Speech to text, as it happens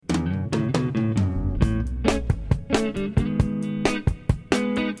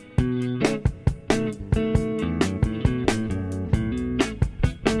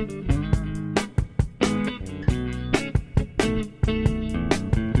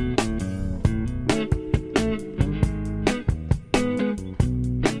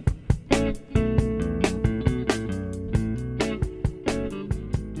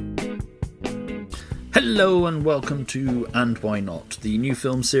Hello and welcome to And Why Not, the new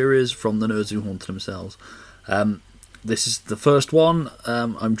film series from the nerds who haunted themselves. This is the first one.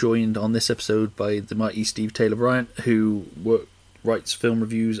 I'm joined on this episode by the mighty Steve Taylor Bryant, who writes film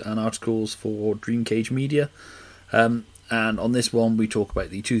reviews and articles for Dreamcage Media. And on this one, we talk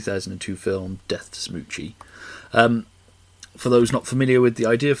about the 2002 film Death to Smoochy. For those not familiar with the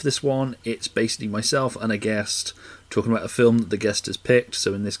idea for this one, it's basically myself and a guest talking about a film that the guest has picked,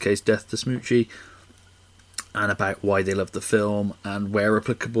 so in this case, Death to Smoochy, and about why they love the film and where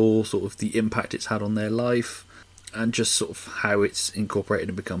applicable, sort of the impact it's had on their life, and just sort of how it's incorporated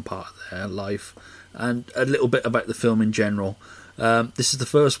and become part of their life, and a little bit about the film in general. This is the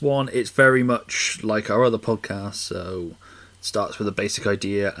first one. It's very much like our other podcasts, so it starts with a basic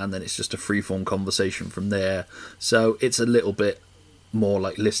idea and then it's just a free-form conversation from there. So it's a little bit more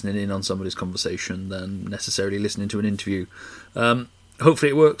like listening in on somebody's conversation than necessarily listening to an interview.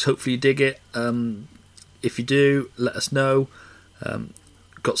 Hopefully it works, hopefully you dig it. If you do, let us know.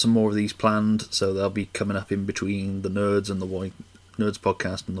 Got some more of these planned, so they'll be coming up in between the Nerds and the Y Nerds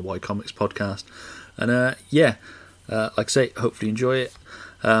podcast and the Y Comics podcast. And like I say, hopefully you enjoy it.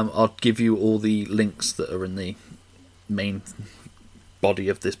 I'll give you all the links that are in the main body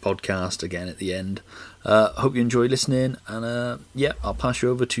of this podcast again at the end. Hope you enjoy listening, and I'll pass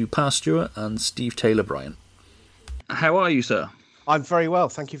you over to Pa Stewart and Steve Taylor Bryant. How are you, sir? I'm very well.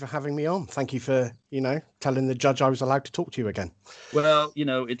 Thank you for having me on. Thank you for, telling the judge I was allowed to talk to you again. Well,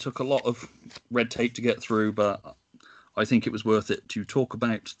 it took a lot of red tape to get through, but I think it was worth it to talk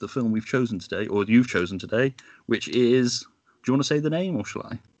about the film we've chosen today, or you've chosen today, which is... Do you want to say the name, or shall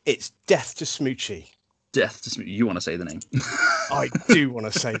I? It's Death to Smoochy. Death to Smoochy. You want to say the name? I do want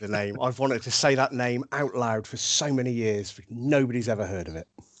to say the name. I've wanted to say that name out loud for so many years. Nobody's ever heard of it.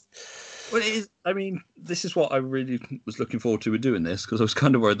 Well, it is, this is what I really was looking forward to with doing this, because I was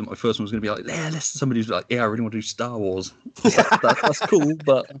kind of worried that my first one was going to be like, listen, somebody who's like, I really want to do Star Wars. That's cool,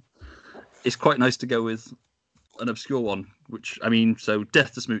 but it's quite nice to go with an obscure one, so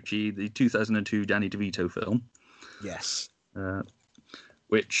Death to Smoochy, the 2002 Danny DeVito film. Yes.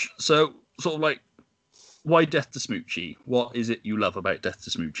 So, sort of like, why Death to Smoochy? What is it you love about Death to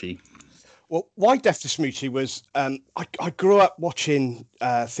Smoochy? Well, why Death to Smoochy was I grew up watching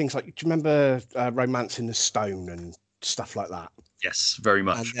things like, do you remember Romance in the Stone and stuff like that? Yes, very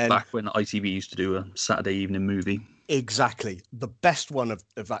much. Then, back when ITV used to do a Saturday evening movie. Exactly. The best one of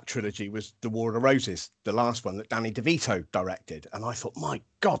that trilogy was The War of the Roses, the last one that Danny DeVito directed. And I thought, my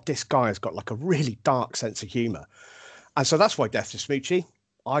God, this guy has got like a really dark sense of humour. And so that's why Death to Smoochy.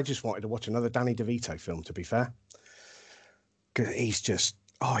 I just wanted to watch another Danny DeVito film, to be fair. Because he's just...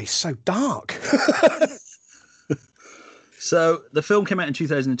 Oh, he's so dark. So the film came out in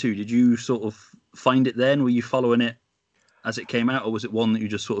 2002. Did you sort of find it then? Were you following it as it came out, or was it one that you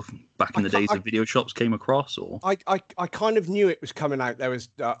just sort of back in the days of video shops came across? Or I kind of knew it was coming out. There was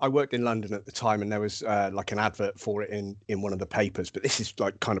I worked in London at the time, and there was like an advert for it in one of the papers. But this is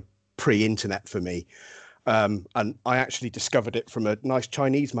like kind of pre-internet for me. And I actually discovered it from a nice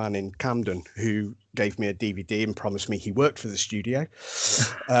Chinese man in Camden who gave me a DVD and promised me he worked for the studio.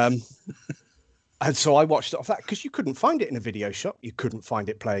 And so I watched it off that, because you couldn't find it in a video shop. You couldn't find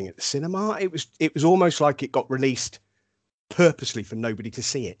it playing at the cinema. It was almost like it got released purposely for nobody to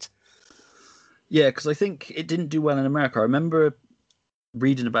see it. Yeah, because I think it didn't do well in America. I remember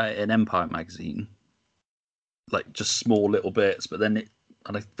reading about it in Empire magazine, like just small little bits, but then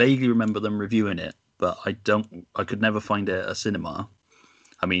and I vaguely remember them reviewing it. But I could never find it at a cinema.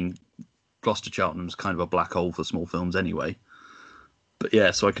 Gloucester Cheltenham's kind of a black hole for small films anyway. But yeah,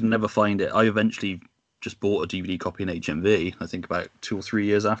 so I could never find it. I eventually just bought a DVD copy in HMV, I think about 2 or 3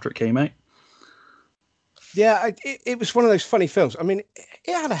 years after it came out. Yeah, it was one of those funny films. It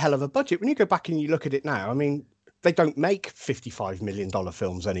had a hell of a budget. When you go back and you look at it now, they don't make $55 million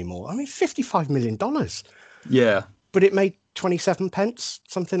films anymore. $55 million. Yeah. But it made 27 pence,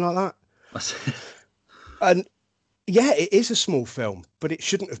 something like that. That's And yeah, it is a small film, but it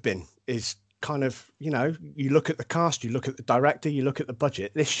shouldn't have been. Is kind of, you look at the cast, you look at the director, you look at the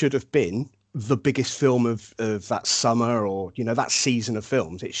budget. This should have been the biggest film of that summer, or, that season of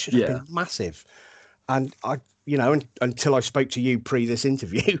films. It should have been massive. And until I spoke to you pre this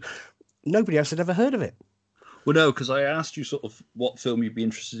interview, nobody else had ever heard of it. Well, no, because I asked you sort of what film you'd be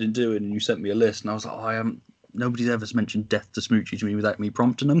interested in doing, and you sent me a list, and I was like, nobody's ever mentioned Death to Smoochy to me without me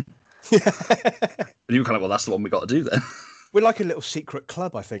prompting them. And you were kind of, well, that's the one we got to do then. We're like a little secret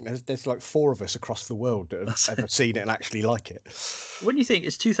club, I think. There's like 4 of us across the world that have ever seen it and actually like it. When you think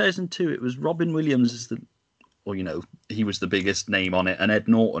it's 2002, it was Robin Williams he was the biggest name on it, and Ed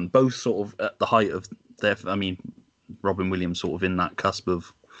Norton, both sort of at the height of their. Robin Williams sort of in that cusp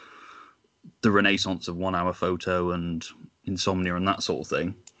of the renaissance of 1 hour photo and Insomnia and that sort of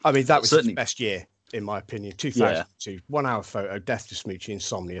thing. I mean, that But was certainly his best year, in my opinion. Yeah. 2002, 1 hour photo, Death to Smoochy,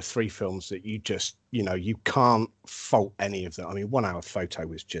 Insomnia, 3 films that you just, you can't fault any of them. I mean, 1 hour photo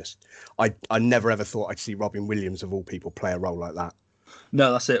was just, I never ever thought I'd see Robin Williams, of all people, play a role like that.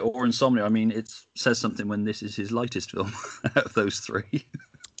 No, that's it. Or Insomnia. I mean, it says something when this is his lightest film out of those 3.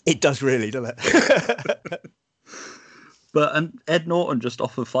 It does really, doesn't it? But and Ed Norton just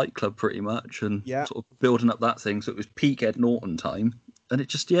off of Fight Club pretty much, and Yeah. sort of building up that thing. So it was peak Ed Norton time, and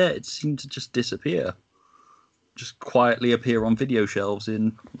it seemed to just disappear, just quietly appear on video shelves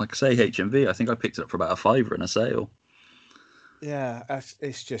in, like I say, HMV. I think I picked it up for about £5 in a sale. Yeah,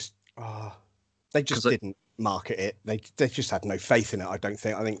 it's just, they just didn't market it. They just had no faith in it, I don't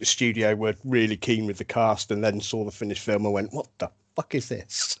think. I think the studio were really keen with the cast and then saw the finished film and went, what the fuck is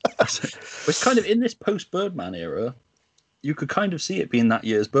this? It's kind of in this post-Birdman era, you could kind of see it being that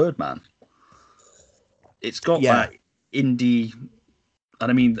year's Birdman. It's got that indie...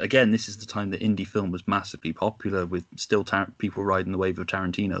 And I mean, again, this is the time that indie film was massively popular, with still people riding the wave of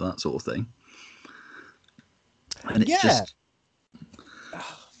Tarantino, that sort of thing. And it's just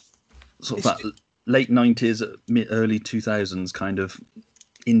sort of that late 90s, early 2000s kind of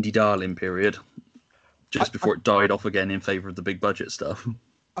indie darling period, just before it died off again in favour of the big budget stuff.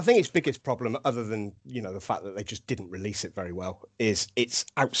 I think its biggest problem, other than, the fact that they just didn't release it very well, is it's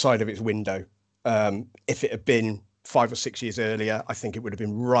outside of its window. If it had been 5 or 6 years earlier, I think it would have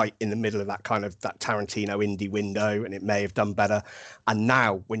been right in the middle of that Tarantino indie window, and it may have done better. And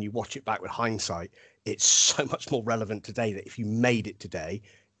now, when you watch it back with hindsight, it's so much more relevant today that if you made it today,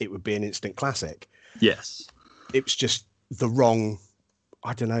 it would be an instant classic. Yes. It was just the wrong,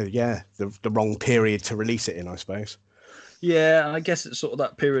 the wrong period to release it in, I suppose. Yeah, I guess it's sort of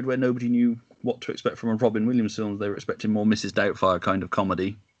that period where nobody knew what to expect from a Robin Williams film. They were expecting more Mrs. Doubtfire kind of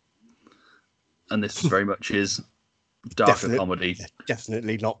comedy. And this is very much his darker comedy.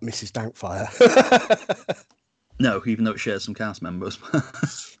 Definitely not Mrs. Doubtfire. No, even though it shares some cast members.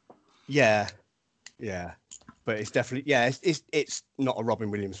 Yeah. But it's definitely, it's not a Robin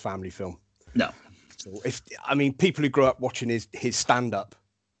Williams family film. No. So people who grew up watching his stand-up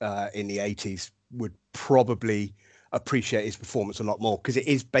in the 80s would probably appreciate his performance a lot more, because it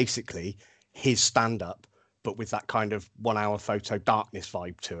is basically his stand-up, but with that kind of 1 hour photo darkness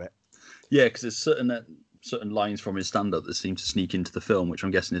vibe to it. Yeah, because there's certain lines from his stand-up that seem to sneak into the film, which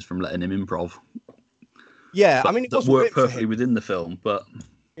I'm guessing is from letting him improv. Yeah, I mean, it wasn't worked perfectly within the film, but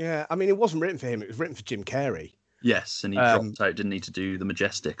yeah, I mean, it wasn't written for him. It was written for Jim Carrey. Yes, and he dropped out, didn't he, to do The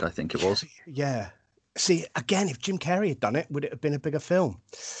Majestic, I think it was. Yeah. See, again, if Jim Carrey had done it, would it have been a bigger film?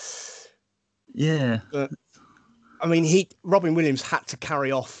 Yeah. I mean, Robin Williams had to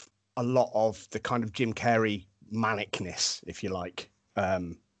carry off a lot of the kind of Jim Carrey manicness, if you like,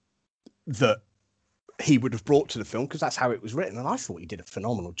 that he would have brought to the film, because that's how it was written. And I thought he did a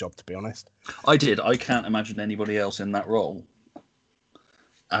phenomenal job, to be honest. I did. I can't imagine anybody else in that role.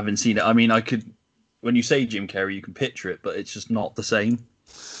 I haven't seen it. I mean, when you say Jim Carrey, you can picture it, but it's just not the same.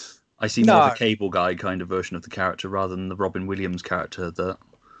 I see more of a Cable Guy kind of version of the character rather than the Robin Williams character.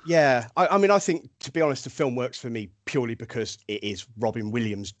 Yeah, I mean, I think, to be honest, the film works for me purely because it is Robin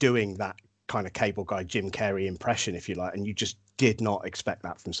Williams doing that kind of Cable Guy, Jim Carrey impression, if you like, and you just did not expect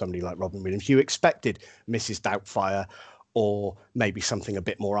that from somebody like Robin Williams. You expected Mrs. Doubtfire, or maybe something a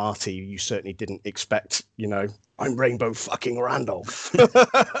bit more arty. You certainly didn't expect, I'm Rainbow fucking Randolph.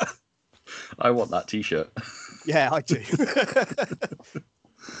 I want that T-shirt. Yeah, I do.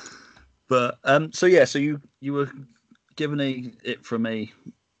 But so you were given it from a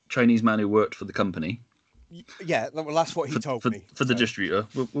Chinese man who worked for the company. Yeah, well, that's what he told me. For the distributor.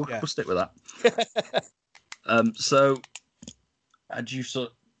 We'll stick with that. So,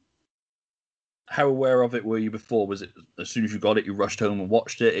 how aware of it were you before? Was it as soon as you got it, you rushed home and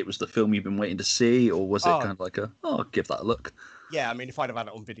watched it? It was the film you've been waiting to see, or was it kind of like I'll give that a look? Yeah, I mean, if I'd have had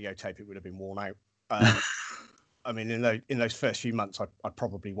it on videotape, it would have been worn out. I mean, in those first few months, I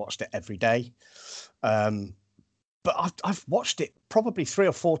probably watched it every day. But I've watched it probably 3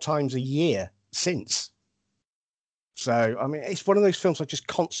 or 4 times a year since. So, I mean, it's one of those films I just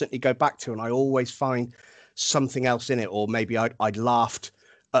constantly go back to, and I always find something else in it, or maybe I'd laughed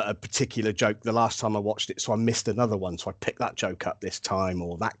at a particular joke the last time I watched it, so I missed another one, so I picked that joke up this time,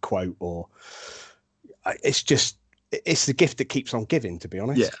 or that quote, or it's the gift that keeps on giving, to be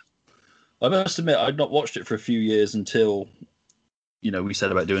honest. Yeah. I must admit, I'd not watched it for a few years until, we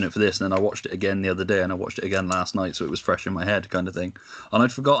said about doing it for this, and then I watched it again the other day, and I watched it again last night, so it was fresh in my head, kind of thing. And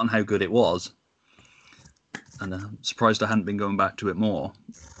I'd forgotten how good it was. And I'm surprised I hadn't been going back to it more.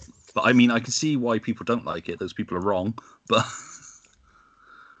 But I mean, I can see why people don't like it. Those people are wrong. But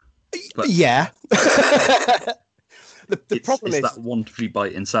But Yeah. The problem it's is that wonderfully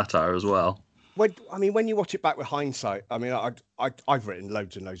biting satire as well. when you watch it back with hindsight. I mean, I've written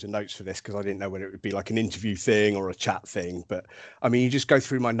loads and loads of notes for this because I didn't know whether it would be like an interview thing or a chat thing. But I mean, you just go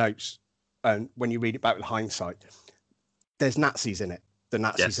through my notes, and when you read it back with hindsight, there's Nazis in it. The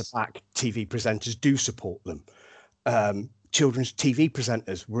Nazis are Yes. back. TV presenters do support them. Children's TV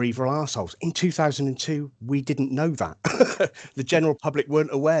presenters were evil assholes. In 2002, we didn't know that. The general public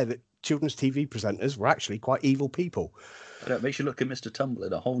weren't aware that children's TV presenters were actually quite evil people. It makes you look at Mr. Tumble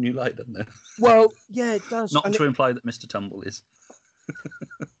in a whole new light, doesn't it? Well, yeah, it does. Not to imply that Mr. Tumble is.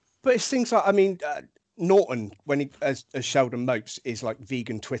 But it's things like, I mean, Norton, when he, as Sheldon mopes, is like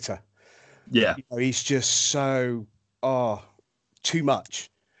vegan Twitter. Yeah. You know, he's just so, too much.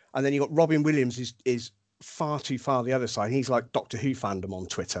 And then you got Robin Williams is far too far the other side. He's like Doctor Who fandom on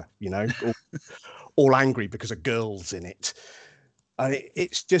Twitter, you know, all angry because a girl's in it. And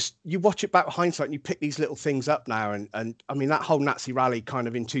it's just, you watch it back with hindsight and you pick these little things up now. And I mean, that whole Nazi rally kind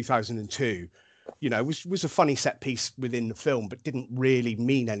of in 2002, you know, was a funny set piece within the film, but didn't really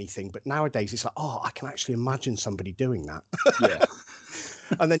mean anything. But nowadays it's like, I can actually imagine somebody doing that. Yeah.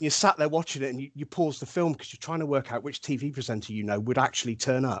 And then you sat there watching it and you pause the film because you're trying to work out which TV presenter, you know, would actually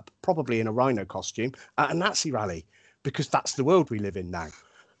turn up, probably in a rhino costume, at a Nazi rally, because that's the world we live in now.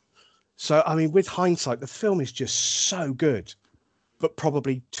 So, I mean, with hindsight, the film is just so good, but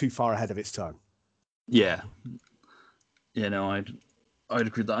probably too far ahead of its time. Yeah. Yeah, no, I'd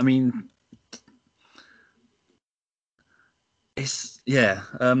agree with that. I mean, it's, yeah,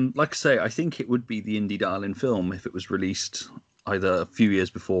 like I say, I think it would be the indie darling film if it was released either a few years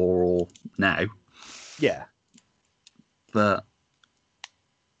before or now. Yeah. But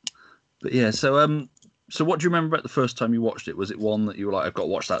yeah, so what do you remember about the first time you watched it? Was it one that you were like, I've got to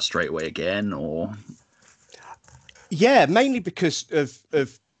watch that straight away again, or? Yeah, mainly because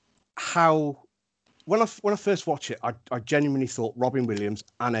of how when I first watched it, I genuinely thought Robin Williams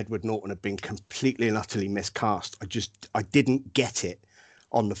and Edward Norton had been completely and utterly miscast. I didn't get it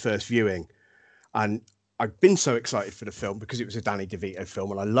on the first viewing, and I'd been so excited for the film because it was a Danny DeVito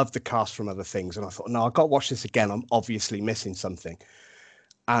film, and I loved the cast from other things. And I thought, no, I've got to watch this again. I'm obviously missing something,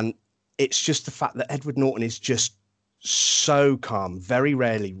 and it's just the fact that Edward Norton is just so calm, very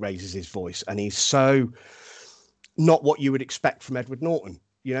rarely raises his voice, and he's so not what you would expect from Edward Norton.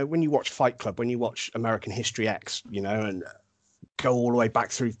 You know, when you watch Fight Club, when you watch American History X, you know, and go all the way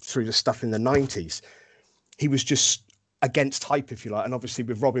back through the stuff in the 90s, he was just against hype, if you like. And obviously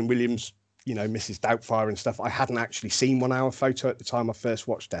with Robin Williams, you know, Mrs. Doubtfire and stuff, I hadn't actually seen 1 Hour Photo at the time I first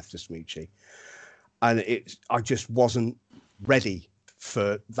watched Death to Smoochy. And I just wasn't ready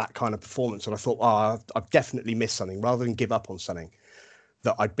for that kind of performance. And I thought, I've definitely missed something. Rather than give up on something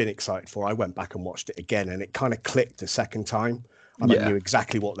that I'd been excited for, I went back and watched it again, and it kind of clicked a second time. And I knew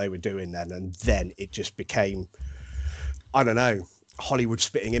exactly what they were doing then. And then it just became, I don't know, Hollywood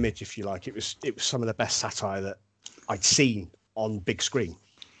spitting image, if you like. It was some of the best satire that I'd seen on big screen.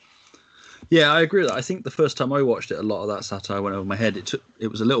 Yeah, I agree with that. I think the first time I watched it, a lot of that satire went over my head. It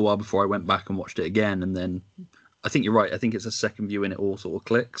was a little while before I went back and watched it again, and then I think you're right. I think it's a second view and it all sort of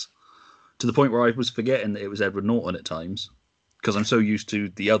clicks to the point where I was forgetting that it was Edward Norton at times because I'm so used to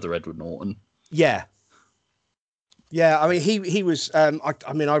the other Edward Norton. Yeah. Yeah, I mean, he was. I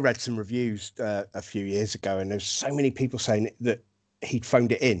mean, I read some reviews a few years ago, and there's so many people saying that he'd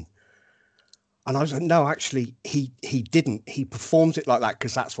phoned it in, and I was like, no, actually, he didn't. He performs it like that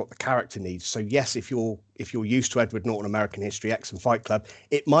because that's what the character needs. So yes, if you're used to Edward Norton, American History X, and Fight Club,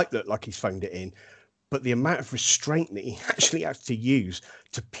 it might look like he's phoned it in, but the amount of restraint that he actually has to use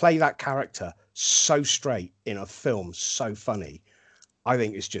to play that character so straight in a film so funny, I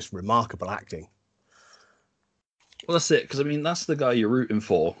think it's just remarkable acting. Well, that's it, because I mean, that's the guy you're rooting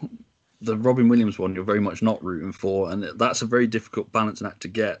for. The Robin Williams one, you're very much not rooting for, and that's a very difficult balancing act to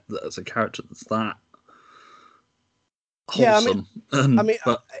get. That's a character that's that wholesome,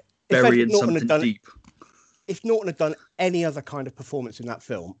 but burying something deep. If Norton had done any other kind of performance in that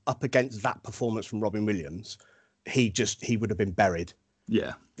film up against that performance from Robin Williams, he would have been buried.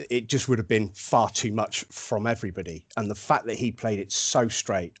 Yeah. It just would have been far too much from everybody. And the fact that he played it so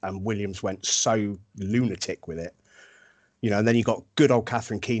straight and Williams went so lunatic with it, you know, and then you got good old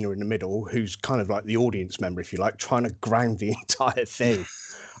Catherine Keener in the middle, who's kind of like the audience member, if you like, trying to ground the entire thing.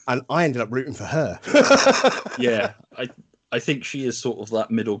 And I ended up rooting for her. Yeah, I think she is sort of that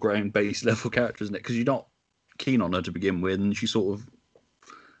middle ground base level character, isn't it? Because you're not keen on her to begin with, and she sort of,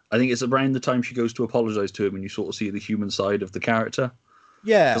 I think it's around the time she goes to apologise to him and you sort of see the human side of the character.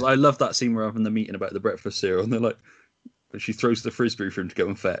 Yeah. Because I love that scene where having the meeting about the breakfast cereal, and they're like, she throws the frisbee for him to go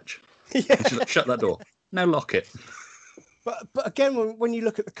and fetch. Yeah. And she's like, shut that door. Now lock it. But again, when you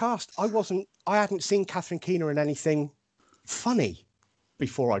look at the cast, I hadn't seen Catherine Keener in anything funny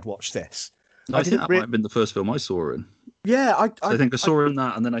before I'd watched this. I think that might have been the first film I saw her in. Yeah, I think I saw her in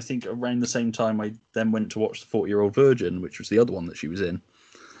that, and then I think around the same time I then went to watch The 40-Year-Old Virgin, which was the other one that she was in.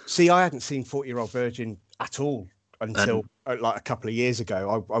 See, I hadn't seen 40-Year-Old Virgin at all until like a couple of years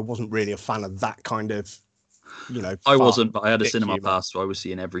ago. I wasn't really a fan of that kind of, I wasn't, but I had a cinema humor. pass, so I was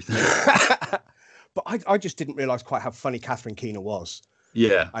seeing everything. But I just didn't realise quite how funny Catherine Keener was.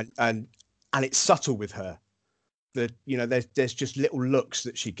 Yeah. And it's subtle with her. That, there's just little looks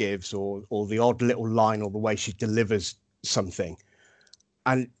that she gives or the odd little line or the way she delivers something.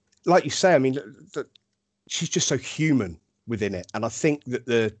 And like you say, I mean, she's just so human within it. And I think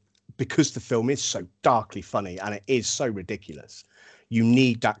that because the film is so darkly funny and it is so ridiculous, you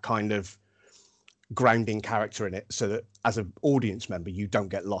need that kind of grounding character in it so that as an audience member, you don't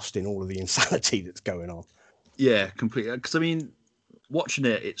get lost in all of the insanity that's going on. Yeah, completely. Because, I mean, watching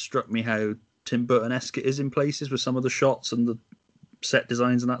it struck me how Tim Burton-esque it is in places with some of the shots and the set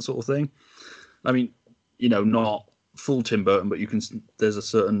designs and that sort of thing. I mean, not full Tim Burton, but there's a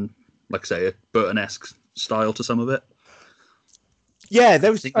certain, like I say, a Burton-esque style to some of it. Yeah, I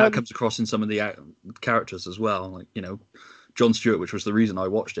think that comes across in some of the characters as well. Like, Jon Stewart, which was the reason I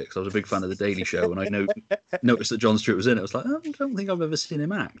watched it, because I was a big fan of The Daily Show, and I noticed that Jon Stewart was in it. I was like, I don't think I've ever seen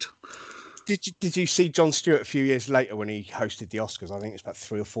him act. Did you see Jon Stewart a few years later when he hosted the Oscars? I think it's about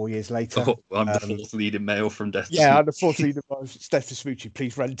 3 or 4 years later. Oh, I'm the fourth leading male from Death to Smoochy. Yeah, I'm the fourth leading male from Death to Smoochy.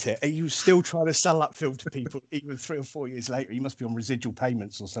 Please rent it. And he was still trying to sell that film to people even 3 or 4 years later. He must be on residual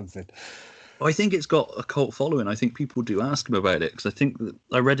payments or something. I think it's got a cult following. I think people do ask him about it, because I think that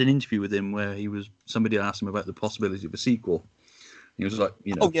I read an interview with him where somebody asked him about the possibility of a sequel. He was like,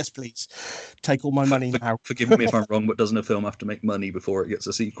 oh yes, please, take all my money now. Forgive me if I'm wrong, but doesn't a film have to make money before it gets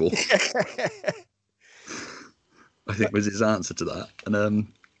a sequel? I think was his answer to that. And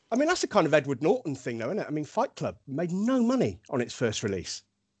I mean, that's a kind of Edward Norton thing, though, isn't it? I mean, Fight Club made no money on its first release.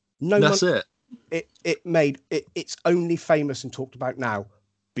 That's money. It's only famous and talked about now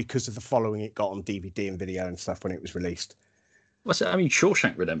because of the following it got on DVD and video and stuff when it was released. What's it? I mean,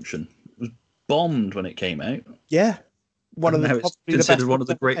 Shawshank Redemption was bombed when it came out. Yeah. It's considered one of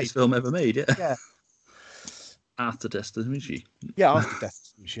the greatest film ever made. Yeah. After Death to Smoochy. Yeah, after Death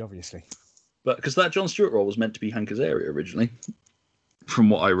to Smoochy, obviously. But because that Jon Stewart role was meant to be Hank Azaria originally, from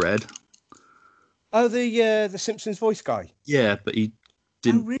what I read. Oh, the Simpsons voice guy. Yeah, but he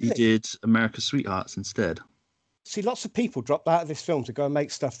didn't. Oh, really? He did America's Sweethearts instead. See, lots of people dropped out of this film to go and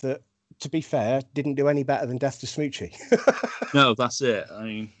make stuff that, to be fair, didn't do any better than Death to Smoochy. No, that's it. I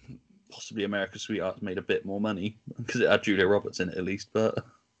mean, possibly America's Sweethearts made a bit more money because it had Julia Roberts in it at least. But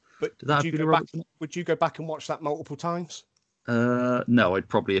did that have Julia Roberts in it? Would you go back and watch that multiple times? No, I'd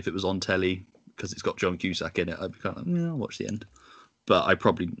probably, if it was on telly, because it's got John Cusack in it, I'd be kind of, I'll watch the end. But I'm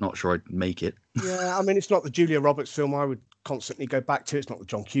probably not sure I'd make it. Yeah, I mean, it's not the Julia Roberts film I would constantly go back to. It's not the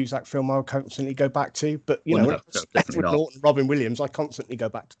John Cusack film I would constantly go back to. But, Edward Norton, Robin Williams, I constantly go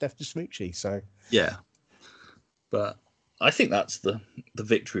back to Death to Smoochy. So yeah. But I think that's the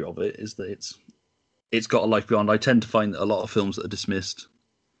victory of it, is that it's got a life beyond. I tend to find that a lot of films that are dismissed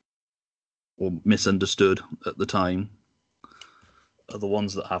or misunderstood at the time are the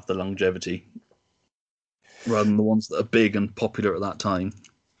ones that have the longevity rather than the ones that are big and popular at that time.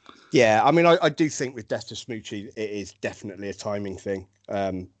 Yeah, I mean, I do think with Death to Smoochy, it is definitely a timing thing.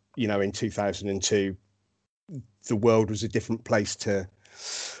 In 2002, the world was a different place to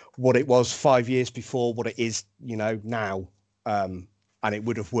what it was 5 years before, what it is, now. And it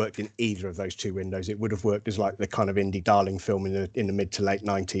would have worked in either of those two windows. It would have worked as like the kind of indie darling film in the mid to late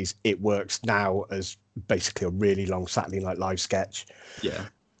 90s. It works now as basically a really long Saturday Night Live sketch. Yeah.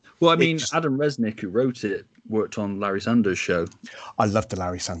 Well, I mean, Adam Resnick, who wrote it, worked on Larry Sanders' Show. I love the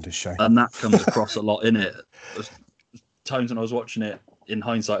Larry Sanders Show. And that comes across a lot in it. There's times when I was watching it, in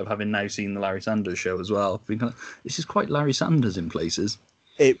hindsight of having now seen the Larry Sanders Show as well, thinking, this is quite Larry Sanders in places.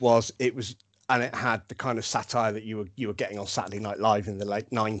 It was, and it had the kind of satire that you were getting on Saturday Night Live in the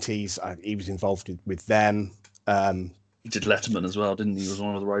late 90s. He was involved with them. He did Letterman as well, didn't he? He was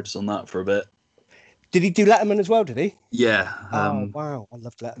one of the writers on that for a bit. Did he do Letterman as well, did he? Yeah. Oh, wow. I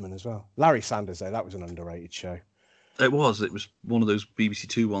loved Letterman as well. Larry Sanders, though, that was an underrated show. It was one of those BBC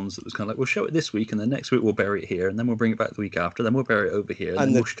Two ones that was kind of like, we'll show it this week, and then next week we'll bury it here, and then we'll bring it back the week after, then we'll bury it over here, and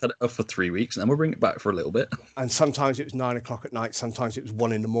then we'll cut it off for 3 weeks, and then we'll bring it back for a little bit. And sometimes it was 9 o'clock at night, sometimes it was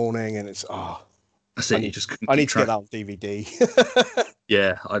 1 a.m, and it's, I need to get that on DVD.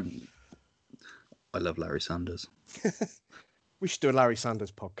 Yeah, I love Larry Sanders. We should do a Larry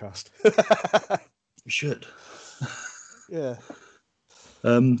Sanders podcast. We should. Yeah.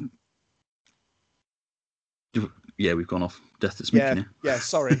 Yeah, we've gone off Death to Smoochy Yeah, now. yeah.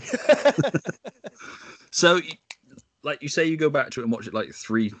 Sorry. So, like you say, you go back to it and watch it like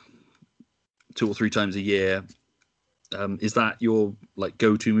 2 or 3 times a year. Is that your like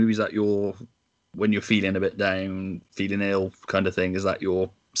go-to movie? Is that your when you're feeling a bit down, feeling ill, kind of thing? Is that your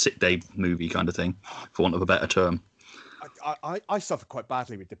sick day movie kind of thing, for want of a better term? I suffer quite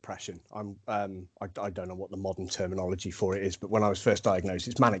badly with depression. I don't know what the modern terminology for it is, but when I was first diagnosed,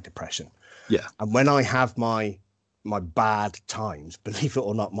 it's manic depression. Yeah, And when I have my bad times, believe it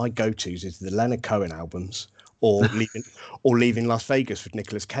or not, my go-tos is the Leonard Cohen albums or leaving Las Vegas with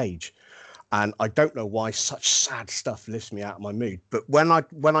Nicolas Cage. And I don't know why such sad stuff lifts me out of my mood. But when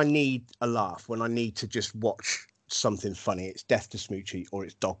I need a laugh, when I need to just watch something funny, it's Death to Smoochy or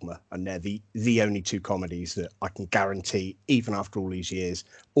it's Dogma, and they're the only two comedies that I can guarantee, even after all these years,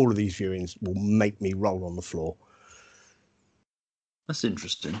 all of these viewings will make me roll on the floor. that's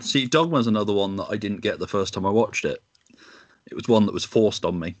interesting. See, Dogma's another one that I didn't get the first time I watched it. It was one that was forced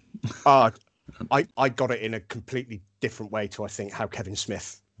on me. Uh, I got it in a completely different way to, I think, how Kevin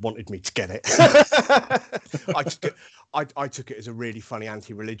Smith wanted me to get it. I took it as a really funny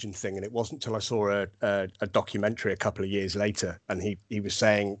anti-religion thing, and it wasn't until I saw a documentary a couple of years later, and he was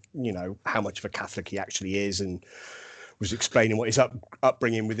saying, you know, how much of a Catholic he actually is, and was explaining what his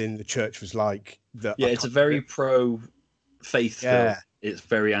upbringing within the church was like. That Yeah, it's a very pro-faith film. yeah, It's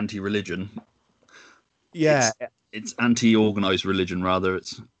very anti-religion. yeah, It's anti-organized religion, rather.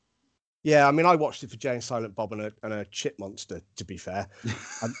 It's yeah. I mean, I watched it for Jay and Silent Bob and a Chip Monster, to be fair,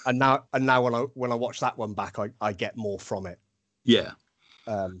 and now when I watch that one back, I get more from it. yeah.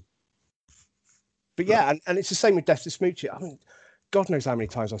 Um, but yeah, and it's the same with Death to Smoochy. I mean, God knows how many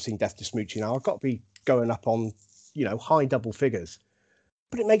times I've seen Death to Smoochy now. I've got to be going up on, you know, high double figures,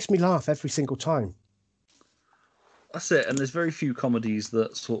 but it makes me laugh every single time. That's it. And there's very few comedies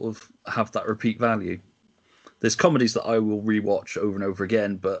that sort of have that repeat value. There's comedies that I will rewatch over and over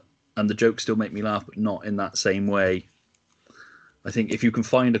again, and the jokes still make me laugh, but not in that same way. I think if you can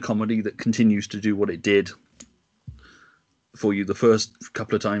find a comedy that continues to do what it did for you the first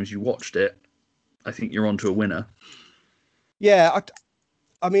couple of times you watched it, I think you're onto a winner. Yeah,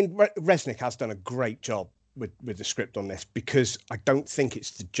 I mean, Resnick has done a great job with the script on this, because I don't think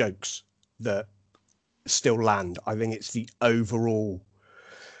it's the jokes that still land. I think it's the overall,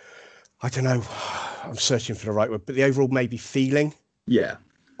 I don't know, I'm searching for the right word, but the overall maybe feeling Yeah.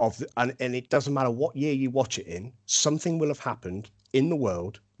 and it doesn't matter what year you watch it in, something will have happened in the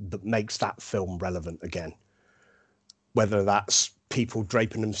world that makes that film relevant again. Whether that's people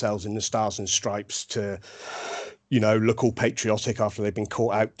draping themselves in the stars and stripes to, you know, look all patriotic after they've been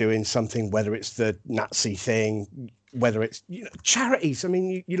caught out doing something, whether it's the Nazi thing, whether it's, you know, charities. I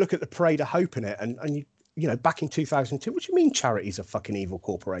mean, you look at the Parade of Hope in it, and you know, back in 2002, what do you mean charities are fucking evil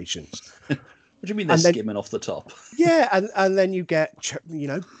corporations? What do you mean they're skimming off the top? Yeah, and then you get, you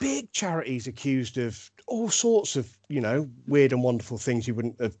know, big charities accused of all sorts of, you know, weird and wonderful things you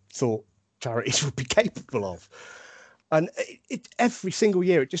wouldn't have thought charities would be capable of. And every single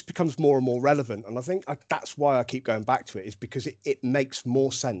year it just becomes more and more relevant. And I think that's why I keep going back to it, is because it makes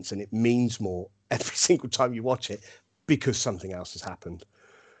more sense and it means more every single time you watch it, because something else has happened.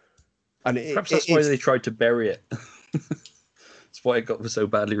 And Perhaps that's why they tried to bury it. That's why it got so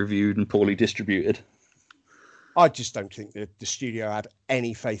badly reviewed and poorly distributed. I just don't think that the studio had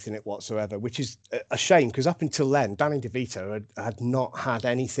any faith in it whatsoever, which is a shame, because up until then, Danny DeVito had not had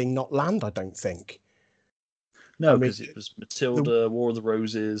anything not land, I don't think. No, because it was Matilda, War of the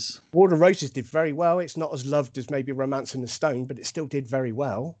Roses. War of the Roses did very well. It's not as loved as maybe Romancing the Stone, but it still did very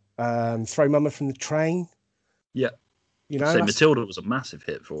well. Throw Mama from the Train. Yeah. You know, Matilda was a massive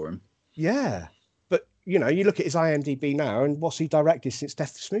hit for him. Yeah. But, you know, you look at his IMDb now, and what's he directed since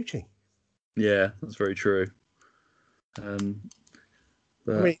Death to Smoochy? Yeah, that's very true. I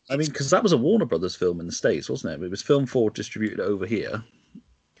mean, because that was a Warner Brothers film in the States, wasn't it? It was Film 4 distributed over here.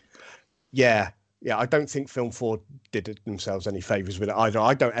 Yeah. Yeah, I don't think Film 4 did themselves any favours with it either.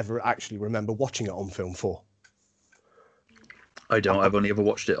 I don't ever actually remember watching it on Film 4. I don't. I've only ever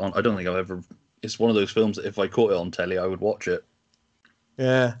watched it on... I don't think I've ever... It's one of those films that if I caught it on telly, I would watch it.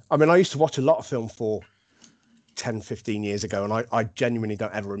 Yeah. I mean, I used to watch a lot of Film 4 10, 15 years ago, and I genuinely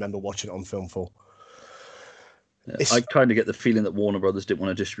don't ever remember watching it on Film 4. Yeah, I kind of get the feeling that Warner Brothers didn't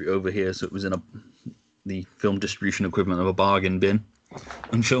want to distribute over here, so it was in the film distribution equivalent of a bargain bin.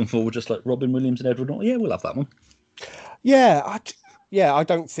 And Film 4 were just like Robin Williams and Edward Norton. Yeah, we'll have that one. Yeah, I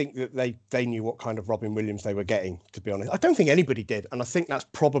don't think that they knew what kind of Robin Williams they were getting, to be honest. I don't think anybody did, and I think that's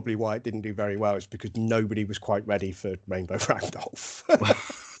probably why it didn't do very well, is because nobody was quite ready for Rainbow Randolph.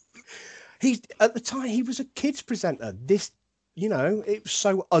 At the time, he was a kids presenter. This, you know, it was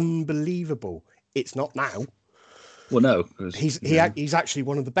so unbelievable. It's not now. Well, no, because he's actually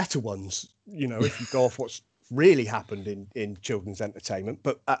one of the better ones, if you go off what's really happened in children's entertainment.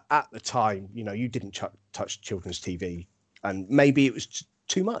 But at the time, you didn't touch children's TV, and maybe it was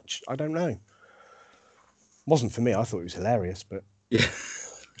too much. I don't know. Wasn't for me. I thought it was hilarious, but yeah.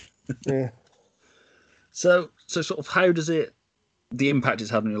 yeah. So sort of how does the impact it's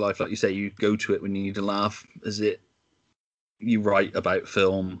had on your life? Like you say, you go to it when you need to laugh. Is it you write about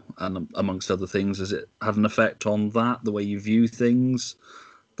film and amongst other things? Has it had an effect on that, the way you view things,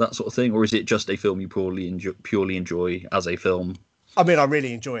 that sort of thing, or is it just a film you purely enjoy as a film? I mean, I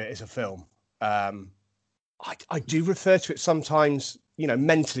really enjoy it as a film. I do refer to it sometimes,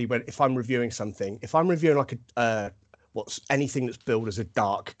 mentally if I'm reviewing something. If I'm reviewing like what's anything that's billed as a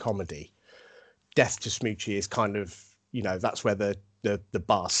dark comedy, Death to Smoochy is kind of, that's where the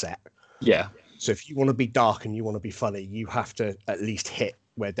bar's set. Yeah. So if you want to be dark and you want to be funny, you have to at least hit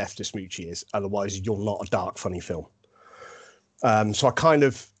where Death to Smoochy is. Otherwise, you're not a dark, funny film. So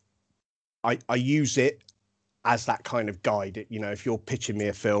I use it as that kind of guide. If you're pitching me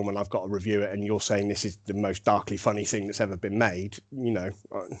a film and I've got to review it and you're saying this is the most darkly funny thing that's ever been made,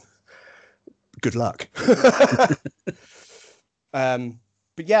 good luck.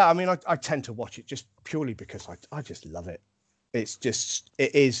 But yeah, I mean, I tend to watch it just purely because I just love it.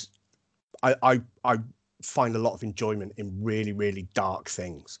 I find a lot of enjoyment in really, really dark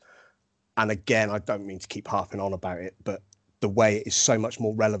things. And again, I don't mean to keep harping on about it, but the way it is so much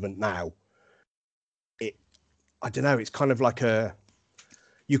more relevant now, I don't know, it's kind of like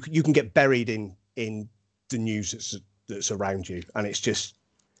you can get buried in the news that's around you. And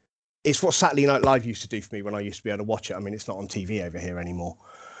it's what Saturday Night Live used to do for me when I used to be able to watch it. I mean, it's not on TV over here anymore.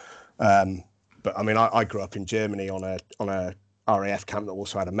 But I mean, I grew up in Germany on a RAF camp that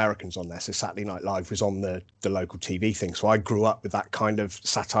also had Americans on there. So Saturday Night Live was on the local TV thing. So I grew up with that kind of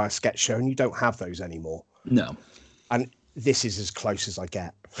satire sketch show, and you don't have those anymore. No. And this is as close as I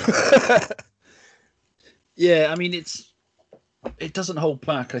get. Yeah, I mean, it doesn't hold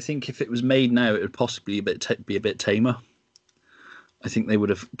back. I think if it was made now, it would possibly be a bit tamer. I think they would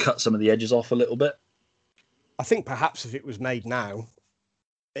have cut some of the edges off a little bit. I think perhaps if it was made now,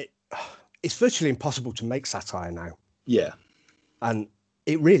 it's virtually impossible to make satire now. Yeah. And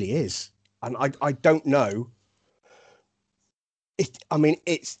it really is. And I don't know.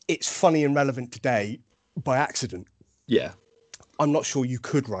 It's funny and relevant today by accident. Yeah. I'm not sure you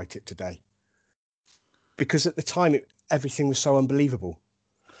could write it today. Because at the time, everything was so unbelievable.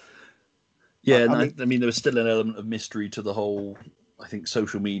 Yeah, I mean, there was still an element of mystery to the whole, I think,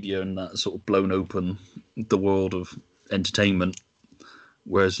 social media and that sort of blown open the world of entertainment.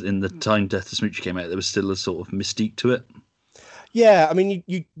 Whereas in the time Death to Smoochy came out, there was still a sort of mystique to it. Yeah, I mean,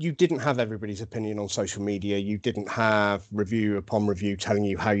 you didn't have everybody's opinion on social media. You didn't have review upon review telling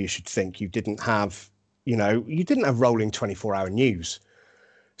you how you should think. You didn't have rolling 24-hour news.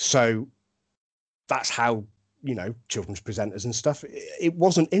 So that's how, children's presenters and stuff, it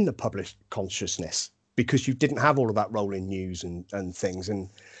wasn't in the public consciousness because you didn't have all of that rolling news and things. And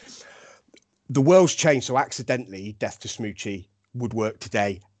the world's changed. So accidentally, Death to Smoochy would work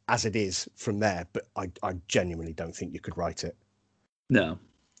today as it is from there. But I genuinely don't think you could write it. No.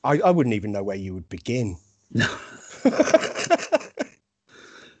 I wouldn't even know where you would begin. No.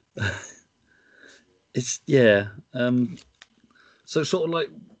 It's, yeah. So sort of like,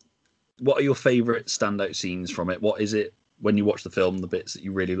 what are your favourite standout scenes from it? What is it when you watch the film, the bits that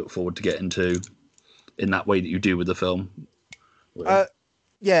you really look forward to getting to in that way that you do with the film?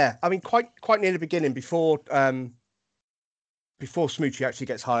 Yeah, I mean, quite near the beginning, before Smoochy actually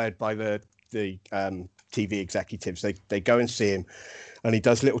gets hired by the TV executives, they go and see him, and he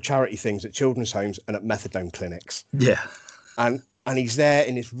does little charity things at children's homes and at methadone clinics. Yeah, and he's there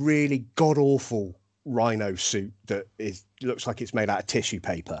in this really god awful rhino suit that looks like it's made out of tissue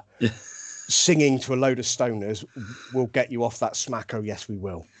paper. Yeah. Singing to a load of stoners, "We'll get you off that smack, oh yes we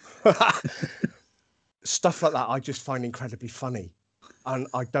will." Stuff like that I just find incredibly funny, and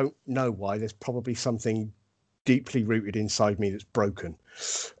I don't know why. There's probably something deeply rooted inside me that's broken.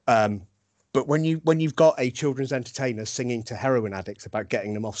 But when you've got a children's entertainer singing to heroin addicts about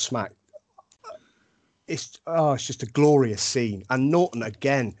getting them off smack, it's just a glorious scene. And Norton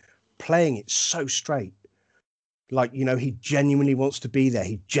again playing it so straight. Like, he genuinely wants to be there.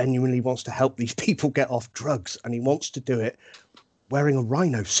 He genuinely wants to help these people get off drugs, and he wants to do it wearing a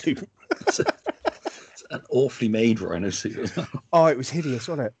rhino suit. It's an awfully made rhino suit as well. Oh, it was hideous,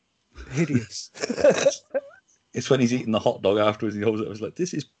 wasn't it? Hideous. It's when he's eating the hot dog afterwards. He holds it. I was like,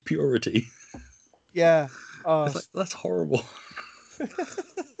 "This is purity." Yeah. It's like, that's horrible.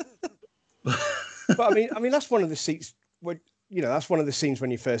 But I mean, that's one of the scenes when that's one of the scenes when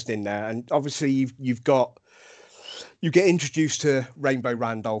you're first in there, and obviously you've got You get introduced to Rainbow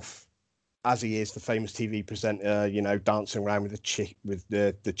Randolph as he is the famous TV presenter, you know, dancing around with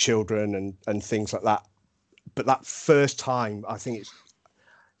the children and things like that. But that first time, I think it's,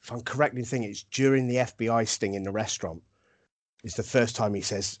 if I'm correct in thinking, it's during the FBI sting in the restaurant. It's the first time he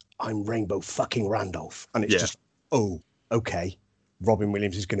says, "I'm Rainbow fucking Randolph," and it's just, oh, okay, Robin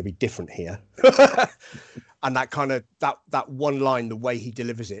Williams is going to be different here. And that kind of that one line, the way he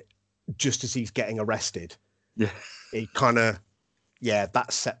delivers it, just as he's getting arrested, it kind of,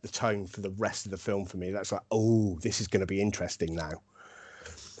 that set the tone for the rest of the film for me. That's like, oh, this is going to be interesting now.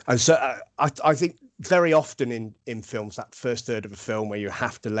 And so I think very often in films, that first third of a film where you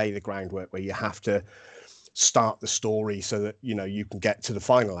have to lay the groundwork, where you have to start the story so that, you know, you can get to the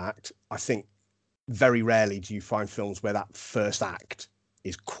final act. I think very rarely do you find films where that first act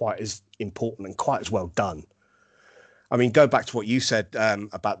is quite as important and quite as well done. I mean, go back to what you said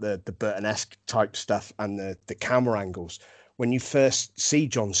about the Burton-esque type stuff and the camera angles. When you first see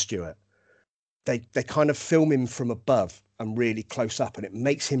Jon Stewart, they kind of film him from above and really close up, and it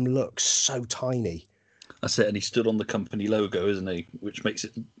makes him look so tiny. That's it, and he stood on the company logo, isn't he? Which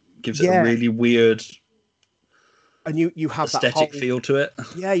gives it a really weird, and you have aesthetic that whole feel to it.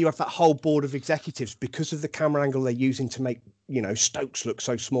 Yeah, you have that whole board of executives because of the camera angle they're using to make, you know, Stokes look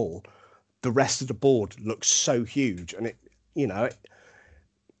so small. The rest of the board looks so huge, and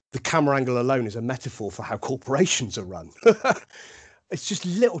the camera angle alone is a metaphor for how corporations are run. It's just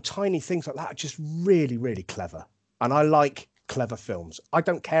little tiny things like that, just really, really clever. And I like clever films. I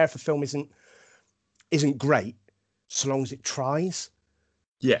don't care if a film isn't great, so long as it tries.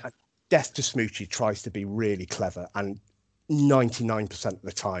 Yeah. Death to Smoochy tries to be really clever, and 99% of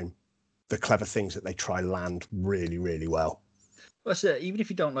the time, the clever things that they try land really, really well. That's it. Even if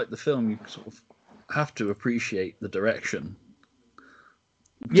you don't like the film, you sort of have to appreciate the direction.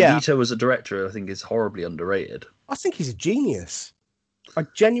 Yeah. DeVito as a director, I think, is horribly underrated. I think he's a genius. I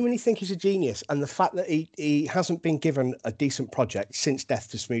genuinely think he's a genius. And the fact that he hasn't been given a decent project since Death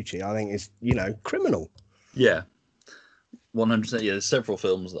to Smoochy, I think is, you know, criminal. Yeah. 100%. Yeah, there's several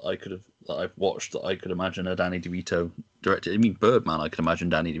films that I've watched that I could imagine a Danny DeVito directed. I mean, Birdman, I could imagine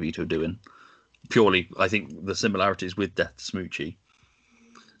Danny DeVito doing. Purely, I think the similarities with Death to Smoochy.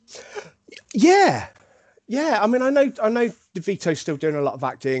 Yeah. I mean, I know DeVito's still doing a lot of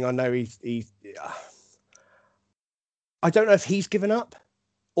acting. I know he's I don't know if he's given up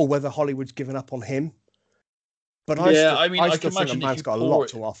or whether Hollywood's given up on him. But I still think a man's got a lot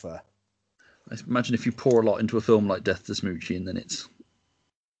to offer. I imagine if you pour a lot into a film like Death to Smoochy and then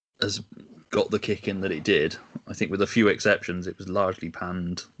has got the kick in that it did, I think with a few exceptions, it was largely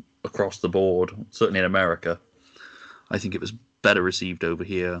panned across the board, certainly in America. I think it was better received over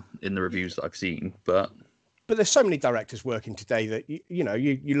here in the reviews that I've seen. But there's so many directors working today that,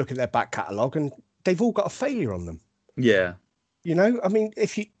 you look at their back catalogue and they've all got a failure on them. Yeah. You know, I mean,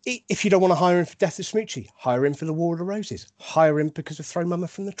 if you don't want to hire him for Death to Smoochy, hire him for The War of the Roses. Hire him because of Throw Mama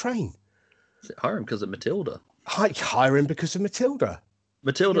from the Train. Hire him because of Matilda. Hire him because of Matilda.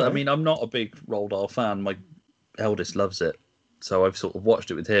 I mean, I'm not a big Roald Dahl fan. My eldest loves it. So I've sort of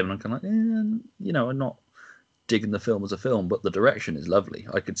watched it with him and I'm kind of like, I'm not digging the film as a film, but the direction is lovely.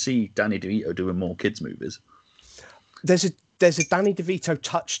 I could see Danny DeVito doing more kids' movies. There's a Danny DeVito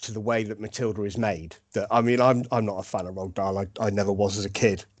touch to the way that Matilda is made. That, I mean, I'm not a fan of Roald Dahl. I never was as a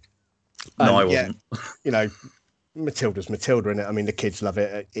kid. No, I wasn't. Matilda's Matilda in it. I mean, the kids love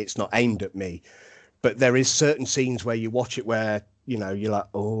it. It's not aimed at me, but there is certain scenes where you watch it where, you're like,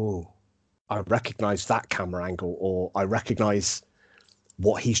 oh, I recognize that camera angle, or I recognize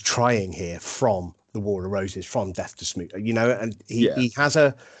what he's trying here from The War of Roses, from Death to Smoochy, and he has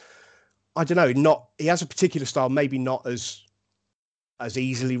he has a particular style, maybe not as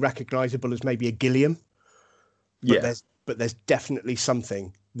easily recognizable as maybe a Gilliam. But there's definitely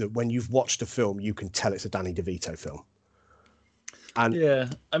something that when you've watched a film, you can tell it's a Danny DeVito film. And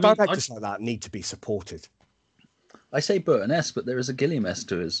directors like that need to be supported. I say Burton-esque, but there is a Gilliam-esque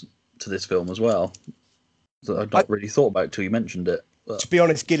to this film as well that I've not really thought about till you mentioned it. But to be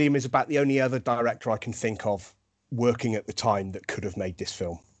honest, Gilliam is about the only other director I can think of working at the time that could have made this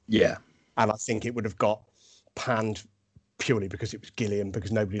film. Yeah. And I think it would have got panned purely because it was Gilliam,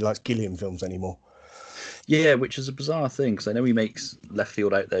 because nobody likes Gilliam films anymore. Yeah, which is a bizarre thing, because I know he makes left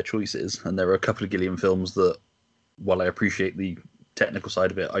field out there choices, and there are a couple of Gilliam films that, while I appreciate the technical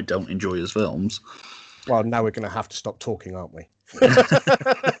side of it, I don't enjoy as films. Well, now we're going to have to stop talking, aren't we?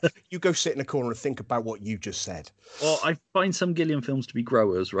 You go sit in a corner and think about what you just said. Well, I find some Gilliam films to be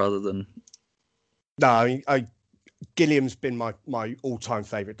growers rather than... No, Gilliam's been my all-time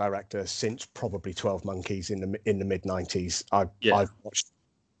favourite director since probably 12 Monkeys in the mid-90s. I've watched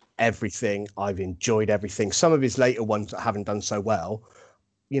everything. I've enjoyed everything. Some of his later ones that haven't done so well,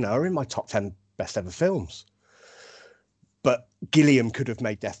 are in my top 10 best ever films. But Gilliam could have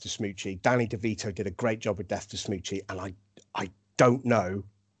made Death to Smoochy. Danny DeVito did a great job with Death to Smoochy, and I don't know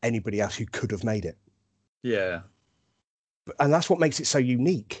anybody else who could have made it. Yeah. And that's what makes it so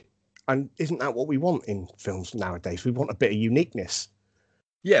unique. And isn't that what we want in films nowadays? We want a bit of uniqueness.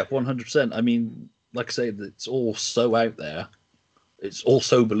 Yeah, 100%. I mean, like I say, it's all so out there. It's all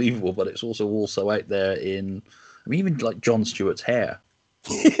so believable, but it's also out there in... I mean, even like Jon Stewart's hair.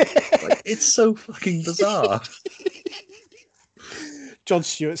 Like, it's so fucking bizarre. Jon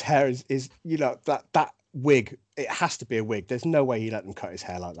Stewart's hair is that wig. It has to be a wig. There's no way he let them cut his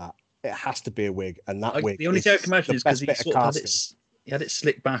hair like that. It has to be a wig, and that wig. The only thing I can imagine is because he sort of had it. He had it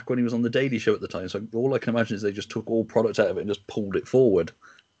slicked back when he was on the Daily Show at the time. So all I can imagine is they just took all product out of it and just pulled it forward.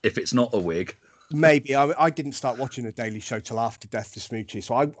 If it's not a wig, maybe I didn't start watching the Daily Show till after Death to Smoochy,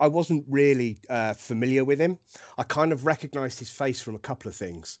 so I wasn't really familiar with him. I kind of recognised his face from a couple of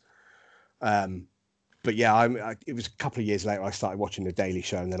things. But yeah, it was a couple of years later I started watching the Daily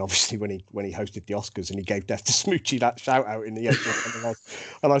Show, and then obviously when he hosted the Oscars and he gave Death to Smoochy that shout out in the end,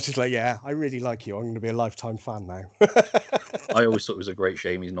 and I was just like, yeah, I really like you. I'm going to be a lifetime fan now. I always thought it was a great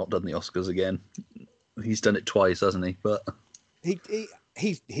shame he's not done the Oscars again. He's done it twice, hasn't he? But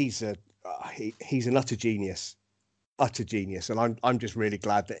he's an utter genius, and I'm just really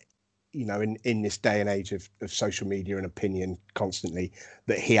glad that in this day and age of social media and opinion constantly,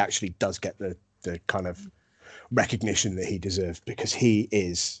 that he actually does get the kind of recognition that he deserves, because he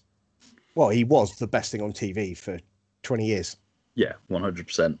was the best thing on TV for 20 years. Yeah,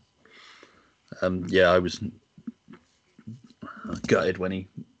 100%. I was gutted when he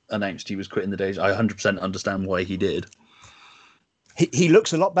announced he was quitting the days. I 100% understand why he did. He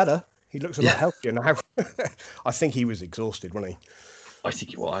looks a lot better. He looks a lot healthier now. I think he was exhausted, wasn't he? I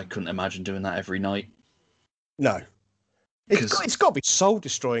think I couldn't imagine doing that every night. No. It's got to be soul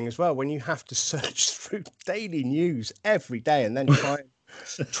destroying as well when you have to search through daily news every day and then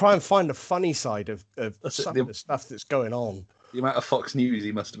try and find the funny side of some of the stuff that's going on. The amount of Fox News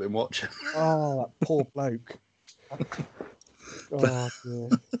he must have been watching. Oh, that poor bloke. Oh, dear.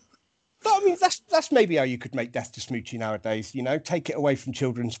 But I mean, that's maybe how you could make Death to Smoochy nowadays. Take it away from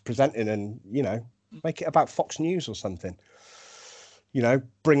children's presenting and make it about Fox News or something.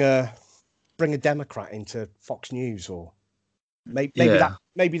 Bring a Democrat into Fox News, or maybe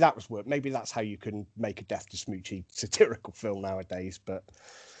that was work. Maybe that's how you can make a Death to Smoochy satirical film nowadays. But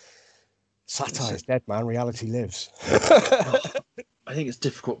satire is dead, man. Reality lives. I think it's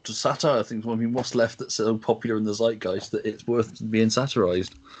difficult to satire. I think what's left that's so popular in the zeitgeist that it's worth being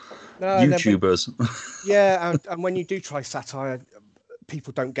satirized. YouTubers. And when you do try satire,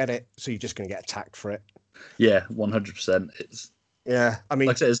 people don't get it, so you're just going to get attacked for it. Yeah, 100%. I mean,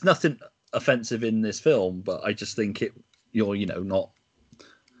 like I said, there's nothing offensive in this film, but I just think you're not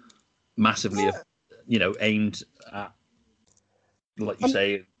massively aimed at, like you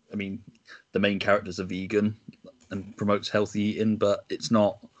say. I mean, the main character's a vegan and promotes healthy eating, but it's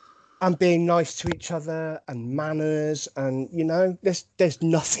not. And being nice to each other and manners, and there's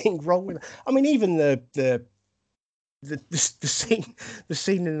nothing wrong with it. I mean, even the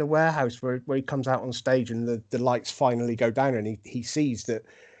scene in the warehouse where he comes out on stage and the lights finally go down and he sees that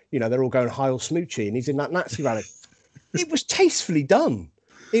they're all going Heil Smoochy and he's in that Nazi rally. It was tastefully done.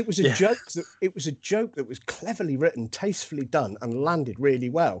 It was a joke that was cleverly written, tastefully done, and landed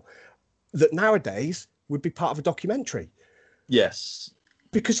really well. That nowadays would be part of a documentary. Yes.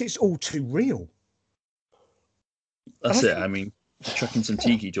 Because it's all too real. That's it. I mean, chucking some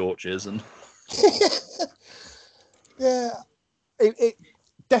tiki torches and... Yeah.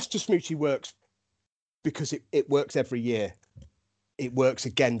 Death to Smoochy works because it works every year. It works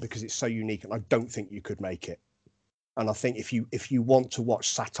again because it's so unique, and I don't think you could make it. And I think if you want to watch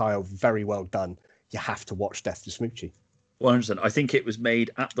satire very well done, you have to watch Death to Smoochy. 100%. I think it was made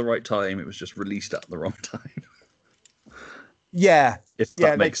at the right time. It was just released at the wrong time. Yeah. If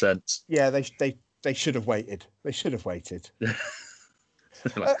that makes sense. Yeah, they should have waited. They should have waited.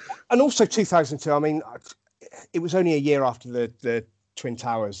 And also 2002, I mean, it was only a year after the Twin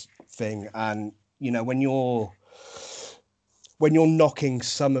Towers thing. And, when you're knocking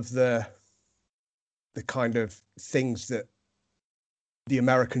some of the kind of things that the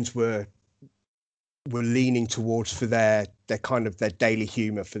Americans were leaning towards for their kind of their daily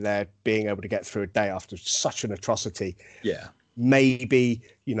humor, for their being able to get through a day after such an atrocity. Yeah. Maybe,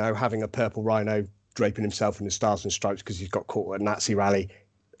 having a purple rhino draping himself in the Stars and Stripes because he's got caught at a Nazi rally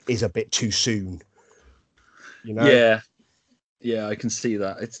is a bit too soon. Yeah, I can see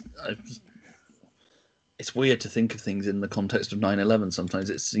that. it's weird to think of things in the context of 9/11.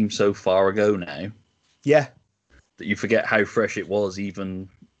 Sometimes it seems so far ago now Yeah. that you forget how fresh it was, even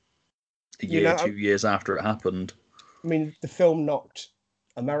a You year, know, 2 years after it happened. I mean, the film knocked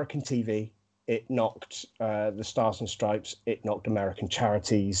American TV, it knocked the Stars and Stripes, it knocked American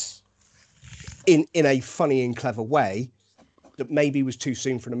charities in a funny and clever way that maybe was too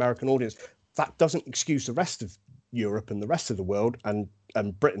soon for an American audience. That doesn't excuse the rest of Europe and the rest of the world and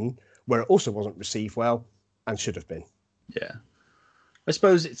Britain, where it also wasn't received well and should have been. Yeah. I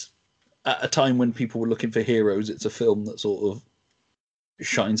suppose it's at a time when people were looking for heroes, it's a film that sort of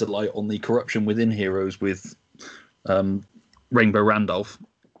shines a light on the corruption within heroes with Rainbow Randolph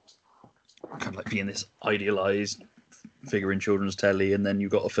kind of like being this idealized figure in children's telly, and then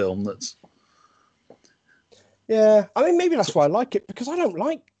you've got a film that's... Yeah, I mean, maybe that's why I like it, because I don't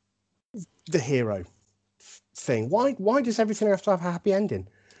like the hero thing. Why does everything have to have a happy ending?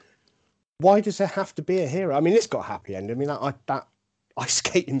 Why does there have to be a hero? I mean, it's got a happy end. I mean, that ice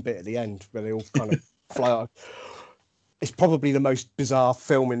skating bit at the end where they all kind of fly out. It's probably the most bizarre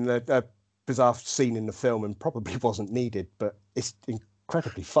film in the bizarre scene in the film, and probably wasn't needed, but it's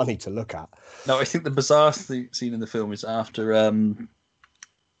incredibly funny to look at. No, I think the bizarre scene in the film is after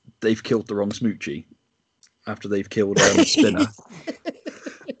they've killed the wrong Smoochy, after they've killed Spinner,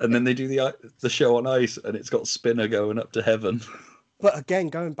 and then they do the show on ice, and it's got Spinner going up to heaven. But again,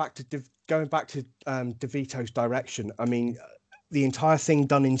 going back to DeVito's direction, I mean, the entire thing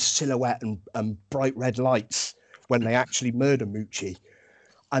done in silhouette and bright red lights when they actually murder Moochie,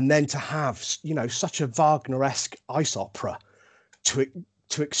 and then to have such a Wagner-esque ice opera to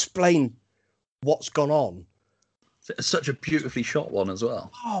explain what's gone on. It's such a beautifully shot one as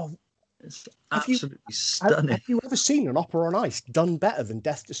well. Oh, it's absolutely stunning. Have you ever seen an opera on ice done better than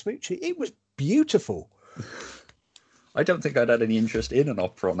Death to Smoochy? It was beautiful. I don't think I'd had any interest in an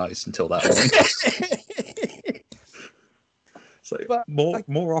opera on ice until that point. So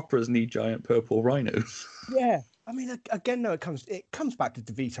more operas need giant purple rhinos. Yeah, I mean, again, no, it comes back to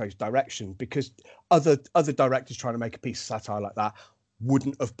DeVito's direction, because other directors trying to make a piece of satire like that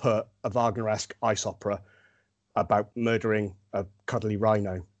wouldn't have put a Wagner-esque ice opera about murdering a cuddly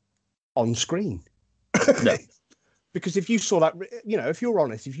rhino on screen. No. Because if you saw that, if you're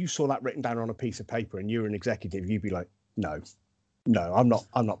honest, if you saw that written down on a piece of paper and you're an executive, you'd be like, no, I'm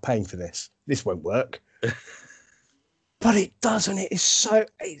not paying for this. This won't work. But it does, and it is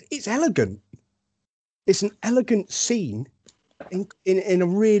it's elegant. It's an elegant scene in a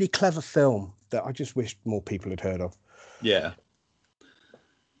really clever film that I just wish more people had heard of. Yeah.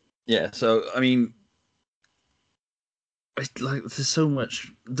 Yeah, so, I mean, there's so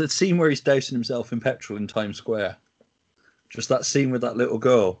much. The scene where he's dousing himself in petrol in Times Square. Just that scene with that little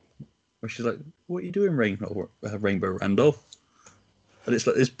girl where she's like, "What are you doing, Rainbow Randolph?" And it's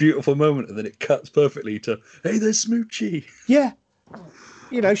like this beautiful moment, and then it cuts perfectly to, "Hey, there's Smoochy." Yeah.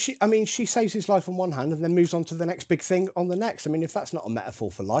 She saves his life on one hand and then moves on to the next big thing on the next. I mean, if that's not a metaphor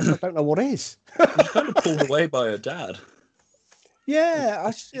for life, I don't know what is. She's kind of pulled away by her dad. Yeah.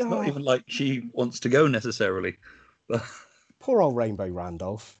 It's not even like she wants to go necessarily. Poor old Rainbow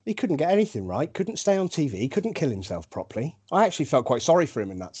Randolph. He couldn't get anything right, couldn't stay on TV, couldn't kill himself properly. I actually felt quite sorry for him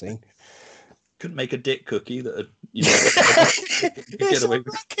in that scene. Couldn't make a dick cookie that Get away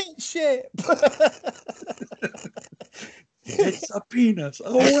with shit. It's a penis.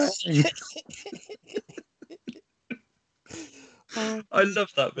 Oh, I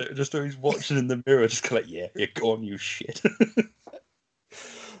love that bit. Just where he's watching in the mirror, just like, yeah, go on, you shit.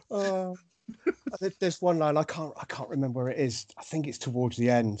 There's one line I can't remember where it is. I think it's towards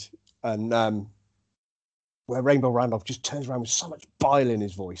the end, and where Rainbow Randolph just turns around with so much bile in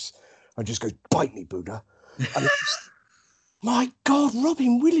his voice and just goes, "Bite me, Buddha." And my God,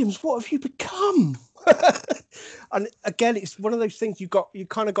 Robin Williams, what have you become? And again, it's one of those things you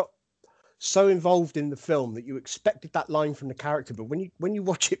kind of got so involved in the film that you expected that line from the character, but when you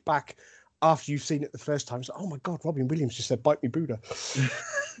watch it back after you've seen it the first time, it's like, oh my God, Robin Williams just said, "Bite me, Buddha."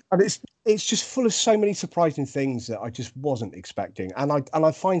 And it's just full of so many surprising things that I just wasn't expecting, and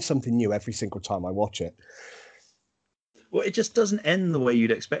I find something new every single time I watch it. Well, it just doesn't end the way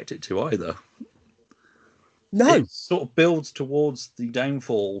you'd expect it to either. No, it sort of builds towards the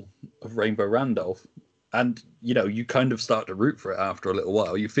downfall of Rainbow Randolph, and you kind of start to root for it after a little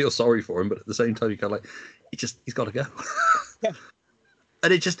while. You feel sorry for him, but at the same time, you kind of like, he's got to go. Yeah.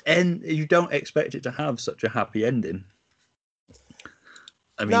 And it just ends. You don't expect it to have such a happy ending.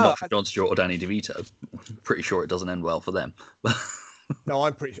 I mean, not for Jon Stewart or Danny DeVito. I'm pretty sure it doesn't end well for them. No,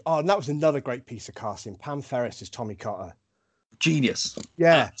 I'm pretty sure. Oh, and that was another great piece of casting. Pam Ferris as Tommy Cotter. Genius.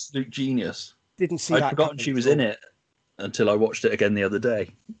 Yeah. Absolute genius. Didn't see I'd that. forgotten she was in it until I watched it again the other day.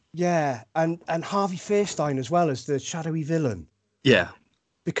 Yeah, and Harvey Fierstein as well as the shadowy villain. Yeah,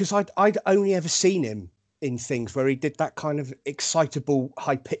 Because I'd only ever seen him in things where he did that kind of excitable,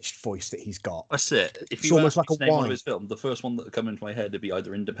 high pitched voice that he's got. that's it. If It's you almost asked me like a to name one of whine. his films, the first one that would come into my head would be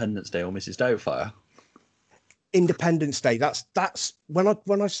either Independence Day or Mrs. Doubtfire. Independence Day. That's when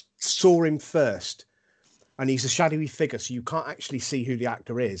I saw him first, and he's a shadowy figure, so you can't actually see who the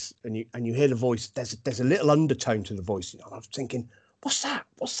actor is, and you hear the voice. There's a little undertone to the voice. And I was thinking, what's that?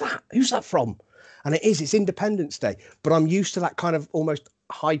 What's that? Who's that from? And it's Independence Day. But I'm used to that kind of almost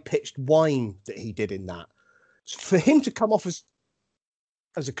high pitched whine that he did in that. So for him to come off as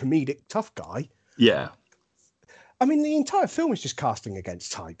a comedic tough guy, Yeah. I mean, the entire film is just casting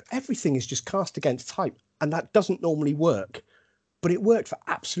against type. Everything is just cast against type, and that doesn't normally work. But it worked for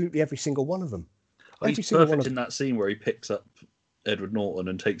absolutely every single one of them. Oh, he's Every single one perfect of in them. that scene where he picks up Edward Norton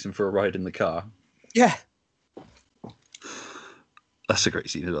and takes him for a ride in the car. Yeah. That's a great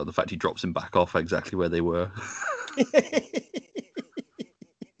scene as well. The fact he drops him back off exactly where they were.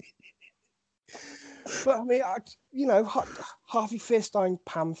 But I mean, Harvey Fierstein,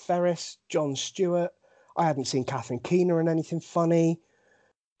 Pam Ferris, Jon Stewart. I hadn't seen Catherine Keener in anything funny.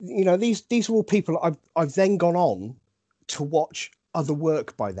 These are all people I've then gone on to watch other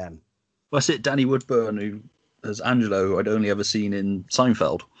work by them. Well, that's it. Danny Woodburn, who as Angelo, who I'd only ever seen in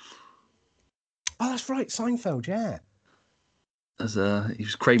Seinfeld. Oh, that's right, Seinfeld. Yeah, As he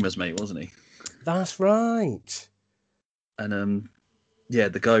was Kramer's mate, wasn't he? that's right. And yeah,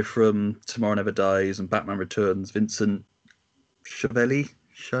 the guy from Tomorrow Never Dies and Batman Returns, Vincent Schiavelli.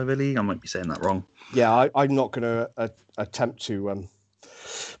 I might be saying that wrong. Yeah, I'm not going to attempt to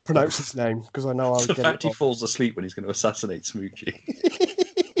pronounce his name because I know I'll The get fact it he falls asleep when he's going to assassinate Smoochy.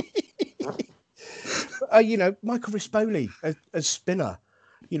 Michael Rispoli as Spinner.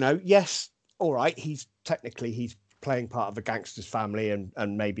 Yes, all right. He's playing part of a gangster's family,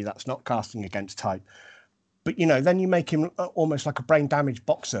 and maybe that's not casting against type. But then you make him almost like a brain damaged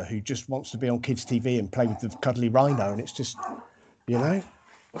boxer who just wants to be on kids' TV and play with the cuddly rhino, and it's just,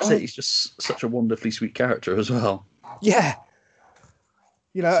 That's it. He's just such a wonderfully sweet character as well. yeah,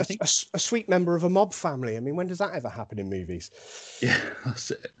 I think, a sweet member of a mob family. I mean, when does that ever happen in movies? yeah,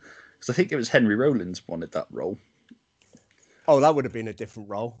 that's it. Because I think it was Henry Rollins wanted that role. Oh, that would have been a different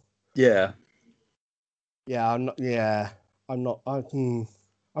role. Yeah. Yeah, I'm not. Yeah, I'm not.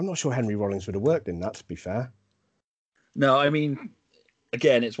 I'm not sure Henry Rollins would have worked in that. To be fair. No, I mean,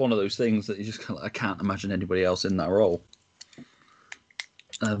 again, it's one of those things that you just kind of, I can't imagine anybody else in that role.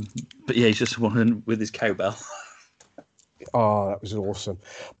 But yeah, he's just one with his cowbell. Oh, that was awesome.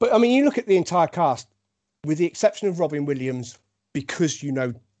 But I mean, you look at the entire cast, with the exception of Robin Williams, because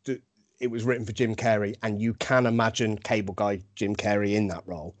that it was written for Jim Carrey, and you can imagine cable guy Jim Carrey in that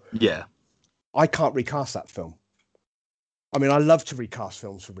role. Yeah. I can't recast that film. I mean, I love to recast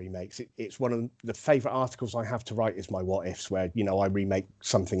films for remakes. It's one of the favourite articles I have to write is my what ifs, where I remake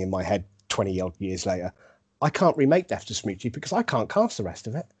something in my head 20 odd years later. I can't remake Death to Smoochy because I can't cast the rest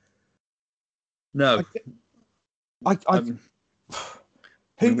of it. No. We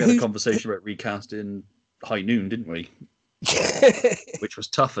had a conversation about recasting High Noon, didn't we? Which was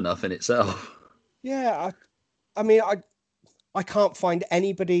tough enough in itself. Yeah, I mean, I can't find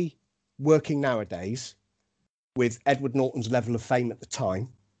anybody working nowadays with Edward Norton's level of fame at the time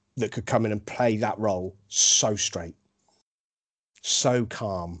that could come in and play that role so straight, so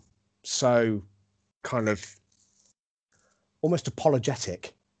calm, so kind of almost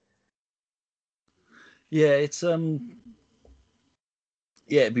apologetic. Yeah, it's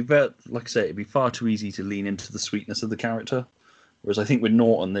it'd be very, like I say, it'd be far too easy to lean into the sweetness of the character. Whereas I think with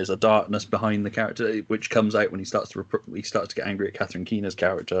Norton, there's a darkness behind the character, which comes out when he starts to get angry at Catherine Keener's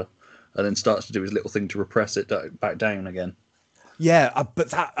character, and then starts to do his little thing to repress it back down again. Yeah,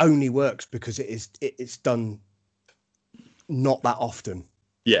 but that only works because it's done not that often.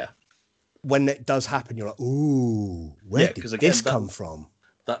 Yeah. When it does happen, you're like, ooh, where did this come from?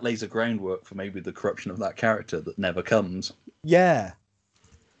 That lays a groundwork for maybe the corruption of that character that never comes. Yeah.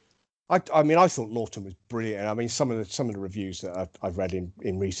 I mean, I thought Norton was brilliant. I mean, some of the reviews that I've read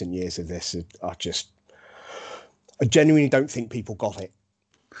in recent years of this are just, I genuinely don't think people got it.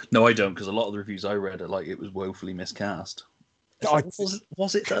 No, I don't, because a lot of the reviews I read are like it was woefully miscast. Like,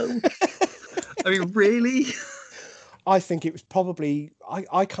 was it though? I mean, really? I think it was probably.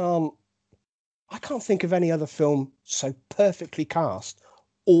 I can't think of any other film so perfectly cast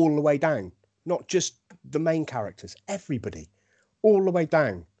all the way down. Not just the main characters, everybody, all the way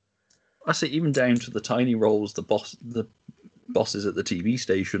down. I say even down to the tiny roles, the bosses at the TV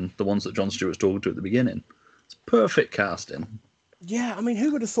station, the ones that Jon Stewart's talking to at the beginning. It's perfect casting. Yeah, I mean,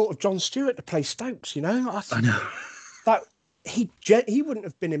 who would have thought of Jon Stewart to play Stokes? I know. he wouldn't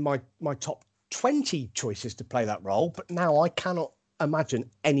have been in my top 20 choices to play that role, but now I cannot imagine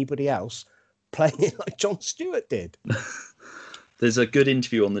anybody else playing it like Jon Stewart did. There's a good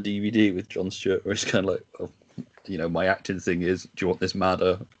interview on the DVD with Jon Stewart where it's kind of like, oh, my acting thing is, do you want this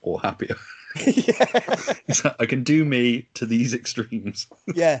madder or happier? Yeah. Like, I can do me to these extremes.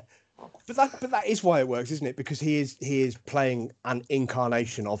 Yeah. But that is why it works, isn't it? Because he is playing an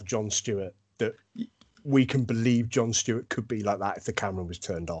incarnation of Jon Stewart that we can believe Jon Stewart could be like that if the camera was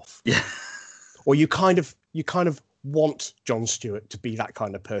turned off. Yeah. Or you kind of want Jon Stewart to be that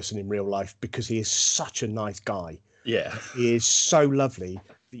kind of person in real life because he is such a nice guy. Yeah. He is so lovely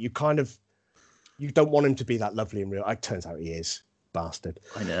that you don't want him to be that lovely in real life. It turns out he is, bastard.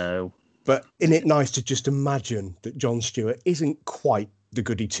 I know. But isn't it nice to just imagine that Jon Stewart isn't quite the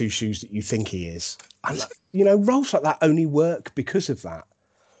goody two shoes that you think he is? And, roles like that only work because of that.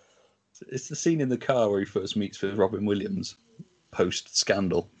 It's the scene in the car where he first meets with Robin Williams post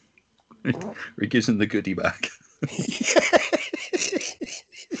scandal. Where he gives him the goodie bag.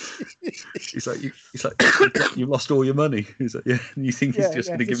 He's like, you lost all your money. He's like, yeah. And you think he's just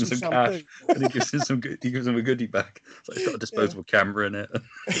going to give him some cash, and he gives him He gives him a goodie bag. It's like, it's got a disposable camera in it,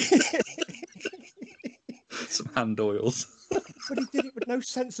 some hand oils. But he did it with no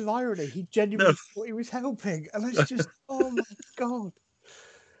sense of irony. He genuinely thought he was helping, and it's just, oh my god.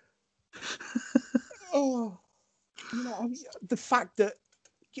 Oh, the fact that.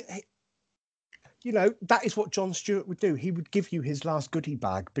 That is what Jon Stewart would do. He would give you his last goodie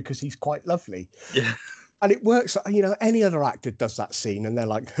bag because he's quite lovely. Yeah. And it works. Any other actor does that scene and they're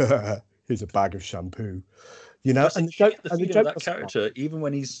like, here's a bag of shampoo. And the feeling of that character, even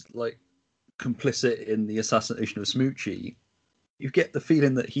when he's like complicit in the assassination of Smoochy, you get the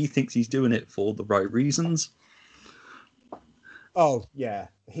feeling that he thinks he's doing it for the right reasons. Oh, yeah.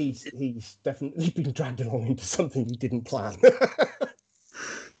 He's definitely been dragged along into something he didn't plan.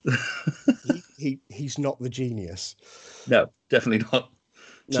 He's not the genius. No, definitely not.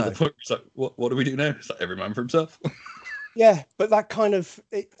 To No. the point where it's like, what do we do now? It's like every man for himself. Yeah, but that kind of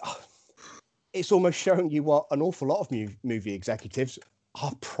it's almost showing you what an awful lot of movie executives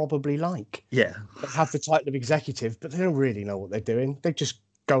are probably like. Yeah, they have the title of executive, but they don't really know what they're doing. They just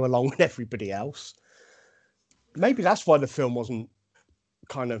go along with everybody else. Maybe that's why the film wasn't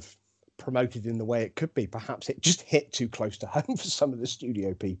kind of promoted in the way it could be. Perhaps it just hit too close to home for some of the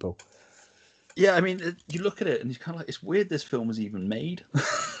studio people. Yeah, I mean, you look at it and it's kind of like, it's weird this film was even made.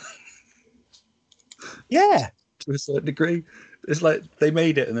 Yeah. To a certain degree. It's like they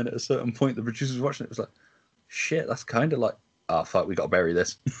made it and then at a certain point the producers watching it was like, shit, that's kind of like, fuck, we got to bury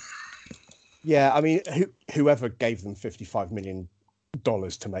this. Yeah, I mean, whoever gave them $55 million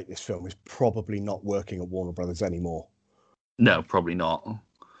to make this film is probably not working at Warner Brothers anymore. No, probably not.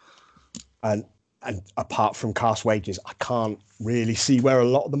 And apart from cast wages, I can't really see where a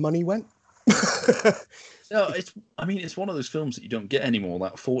lot of the money went. No, it's one of those films that you don't get anymore.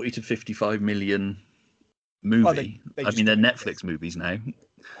 That 40 to 55 million movie. They're Netflix movies now.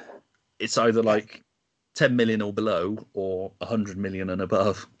 It's either like 10 million or below, or 100 million and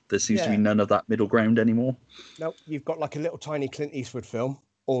above. There seems to be none of that middle ground anymore. No, you've got like a little tiny Clint Eastwood film,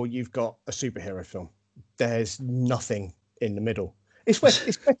 or you've got a superhero film. There's nothing in the middle. It's where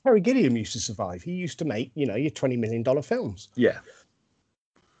Terry Gilliam used to survive. He used to make, your $20 million films. Yeah.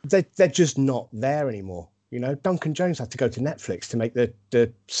 They're just not there anymore. Duncan Jones had to go to Netflix to make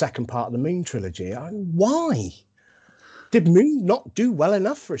the second part of the Moon trilogy. Why? Did Moon not do well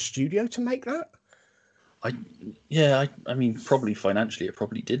enough for a studio to make that? I mean, probably financially it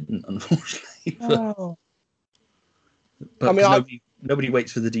probably didn't, unfortunately. But nobody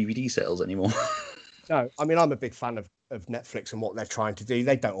waits for the DVD sales anymore. No, I mean, I'm a big fan of Netflix and what they're trying to do.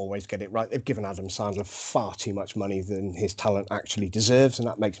 They don't always get it right. They've given Adam Sandler far too much money than his talent actually deserves, and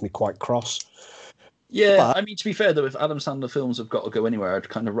that makes me quite cross. Yeah, but, I mean, to be fair, though, if Adam Sandler films have got to go anywhere, I'd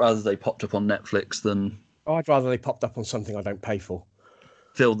kind of rather they popped up on Netflix than... Oh, I'd rather they popped up on something I don't pay for.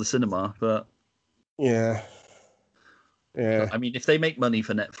 Filled the cinema, but... Yeah. I mean, if they make money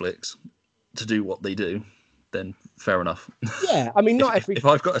for Netflix to do what they do, then fair enough. Yeah, I mean, not every... If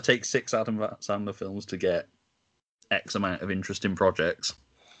I've got to take 6 Adam Sandler films to get X amount of interesting projects...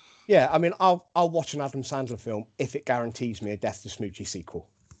 Yeah, I mean, I'll watch an Adam Sandler film if it guarantees me a Death to Smoochy sequel.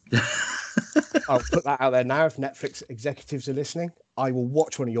 I'll put that out there now. If Netflix executives are listening, I will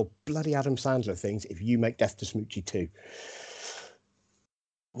watch one of your bloody Adam Sandler things if you make Death to Smoochy 2.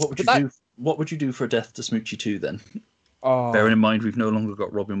 What would you do for a Death to Smoochy 2 then? Bearing in mind we've no longer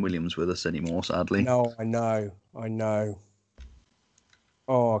got Robin Williams with us anymore, sadly. No, I know.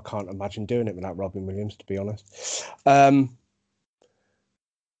 Oh, I can't imagine doing it without Robin Williams, to be honest.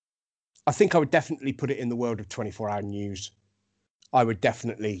 I think I would definitely put it in the world of 24-hour news. I would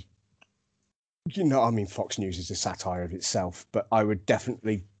definitely, I mean, Fox News is a satire of itself, but I would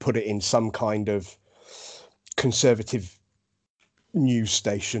definitely put it in some kind of conservative news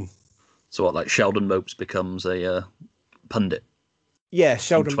station. So what, like Sheldon Mopes becomes a pundit Yeah, in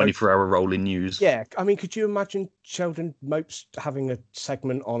Sheldon Mopes. 24-hour rolling news. Yeah, I mean, could you imagine Sheldon Mopes having a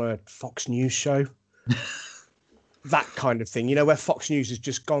segment on a Fox News show? That kind of thing, where Fox News has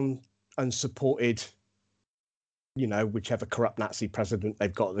just gone and supported, whichever corrupt Nazi president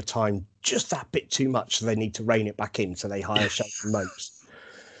they've got at the time, just that bit too much. So they need to rein it back in. So they hire Sheldon Mopes.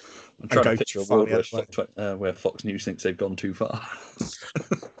 I'm trying to picture a world where Fox News thinks they've gone too far.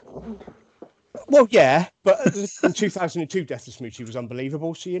 Well, yeah, but in 2002, Death to Smoochy was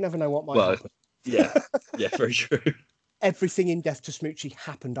unbelievable, so you never know what might happen. Yeah, very true. Everything in Death to Smoochy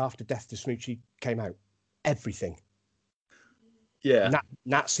happened after Death to Smoochy came out. Everything. Yeah.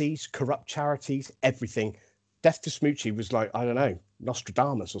 Nazis, corrupt charities, everything. Death to Smoochy was like, I don't know,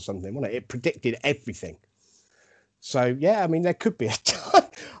 Nostradamus or something, wasn't it? It predicted everything. So, yeah, I mean, there could be a time,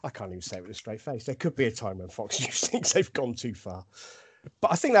 I can't even say it with a straight face, there could be a time when Fox News thinks they've gone too far.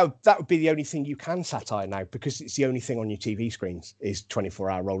 But I think that would be the only thing you can satire now, because it's the only thing on your TV screens is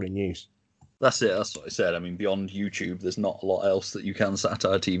 24-hour rolling news. That's it. That's what I said. I mean, beyond YouTube, there's not a lot else that you can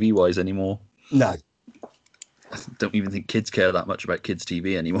satire TV-wise anymore. No. I don't even think kids care that much about kids'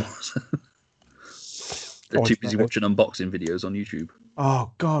 TV anymore. They're too busy watching unboxing videos on YouTube.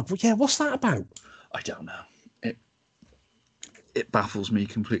 Oh, God. Well, yeah, what's that about? I don't know. It baffles me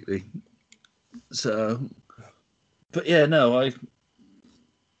completely. So, but yeah, no,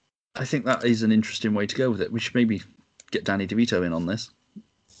 I think that is an interesting way to go with it. We should maybe get Danny DeVito in on this.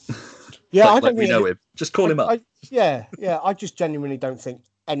 Yeah, I don't think we know him. Just call him up. I just genuinely don't think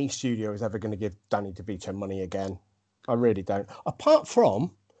any studio is ever going to give Danny DeVito money again. I really don't. Apart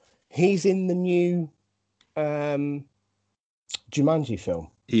from, he's in the new Jumanji film.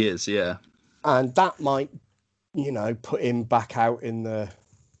 He is, yeah. And that might, put him back out in the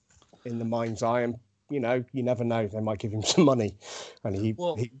mind's eye. And you never know. They might give him some money, and he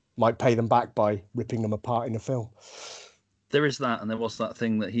might pay them back by ripping them apart in the film. There is that, and there was that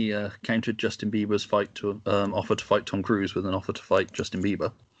thing that he countered Justin Bieber's fight to offer to fight Tom Cruise with an offer to fight Justin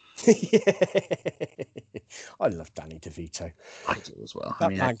Bieber. Yeah. I love Danny DeVito. I do as well.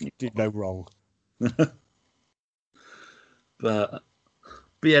 That man did no wrong. but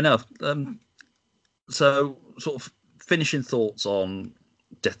yeah, no. So, sort of finishing thoughts on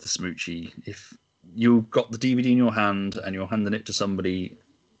Death to Smoochy. If you've got the DVD in your hand and you're handing it to somebody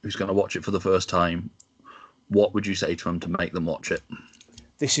who's going to watch it for the first time, what would you say to them to make them watch it?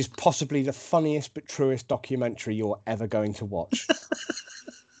 This is possibly the funniest but truest documentary you're ever going to watch.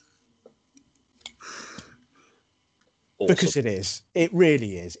 Awesome. Because it is. It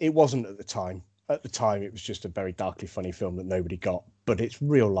really is. It wasn't at the time. At the time, it was just a very darkly funny film that nobody got. But it's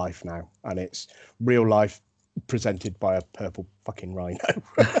real life now. And it's real life presented by a purple fucking rhino.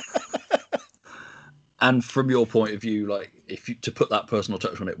 And from your point of view, like, to put that personal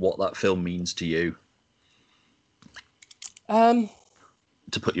touch on it, what that film means to you?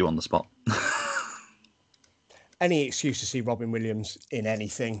 To put you on the spot. Any excuse to see Robin Williams in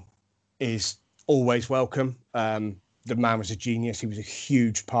anything is always welcome. The man was a genius. He was a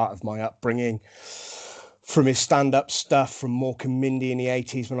huge part of my upbringing. From his stand-up stuff, from Mork and Mindy in the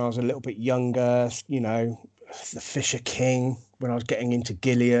 80s when I was a little bit younger, The Fisher King when I was getting into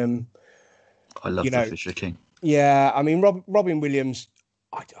Gilliam. I love The Fisher King. Yeah, I mean, Robin Williams,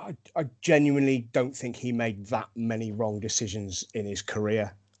 I genuinely don't think he made that many wrong decisions in his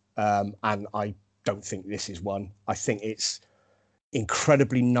career. And I don't think this is one. I think it's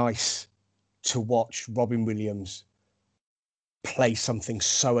incredibly nice to watch Robin Williams play something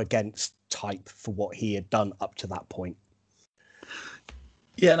so against type for what he had done up to that point.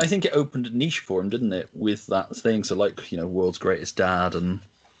 Yeah, and I think it opened a niche for him, didn't it, with that thing? So, like, World's Greatest Dad and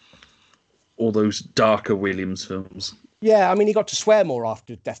all those darker Williams films. Yeah, I mean, he got to swear more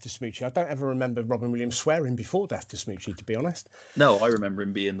after Death to Smoochy. I don't ever remember Robin Williams swearing before Death to Smoochy, to be honest. No, I remember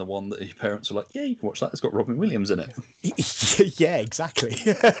him being the one that his parents were like, yeah, you can watch that. It's got Robin Williams in it. Yeah, exactly.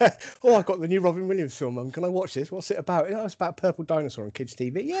 Oh, I've got the new Robin Williams film, Mum. Can I watch this? What's it about? It's about a purple dinosaur on kids'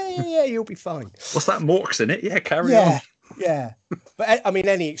 TV. Yeah, you'll be fine. What's that? Mork's in it? Yeah, carry on. Yeah. But, I mean,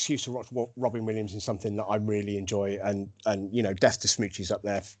 any excuse to watch Robin Williams is something that I really enjoy. And Death to Smoochy's up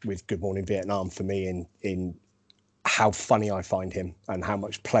there with Good Morning Vietnam for me in how funny I find him and how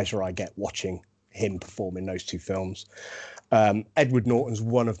much pleasure I get watching him perform in those two films. Edward Norton's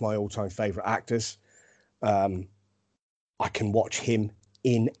one of my all-time favourite actors. I can watch him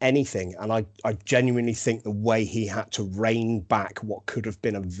in anything. And I genuinely think the way he had to rein back what could have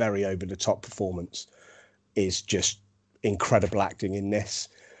been a very over-the-top performance is just incredible acting in this.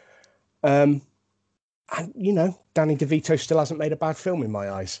 And, you know, Danny DeVito still hasn't made a bad film in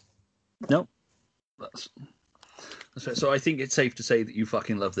my eyes. No. That's right. So I think it's safe to say that you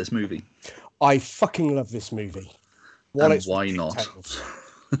fucking love this movie. I fucking love this movie. And why not?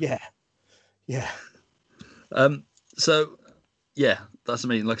 Yeah. Yeah. So, yeah, that's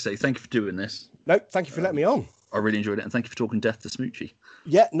amazing. Like I say, thank you for doing this. No, thank you for letting me on. I really enjoyed it, and thank you for talking Death to Smoochy.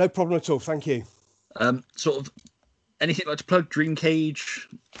 Yeah, no problem at all. Thank you. Sort of anything like to plug? Dreamcage?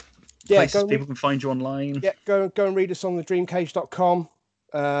 Yeah, places people can find you online. Yeah, go and read us on the dreamcage.com,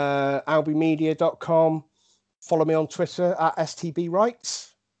 albimedia.com. Follow me on Twitter at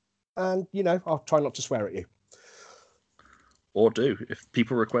STBRights. And, you know, I'll try not to swear at you. Or do, if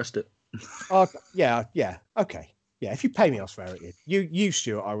people request it. Yeah, okay. Yeah, if you pay me, I'll swear at you. You,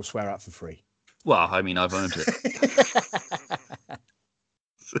 Stuart, I will swear at for free. Well, I mean, I've earned it.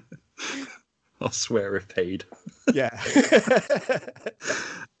 I'll swear if paid. Yeah.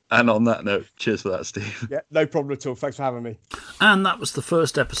 And on that note, cheers for that, Steve. Yeah, no problem at all. Thanks for having me. And that was the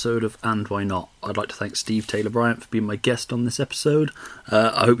first episode of And Why Not. I'd like to thank Steve Taylor Bryant for being my guest on this episode.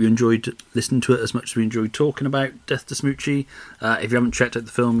 I hope you enjoyed listening to it as much as we enjoyed talking about Death to Smoochy. If you haven't checked out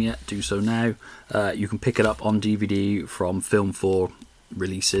the film yet, do so now. You can pick it up on DVD from Film 4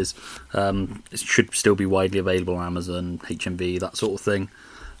 releases. It should still be widely available on Amazon, HMV, that sort of thing.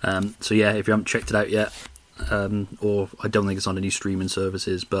 So yeah, if you haven't checked it out yet, or I don't think it's on any streaming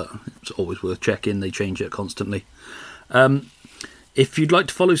services, but it's always worth checking. They change it constantly. If you'd like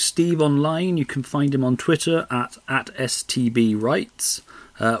to follow Steve online, you can find him on Twitter at STBRights,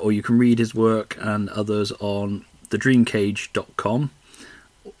 or you can read his work and others on thedreamcage.com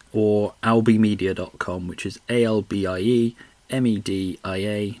or albimedia.com, which is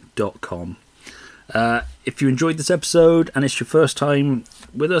ALBIEMEDIA.com. If you enjoyed this episode and it's your first time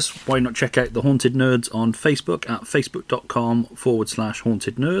with us, why not check out The Haunted Nerds on Facebook at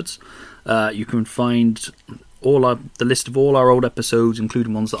facebook.com/Haunted Nerds. You can find the list of all our old episodes,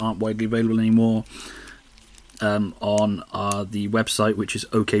 including ones that aren't widely available anymore, on the website, which is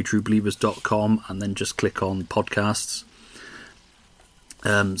oktruebelievers.com, and then just click on podcasts.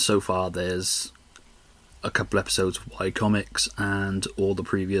 So far there's a couple episodes of Y Comics and all the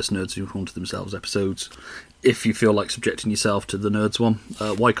previous Nerds Who Haunted Themselves episodes. If you feel like subjecting yourself to the Nerds one,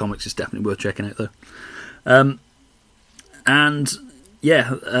 Y Comics is definitely worth checking out though. And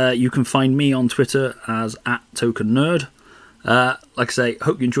yeah, you can find me on Twitter as @TokenNerd. Like I say,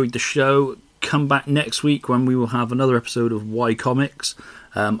 hope you enjoyed the show. Come back next week when we will have another episode of Y Comics.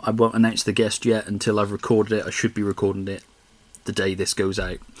 I won't announce the guest yet until I've recorded it. I should be recording it the day this goes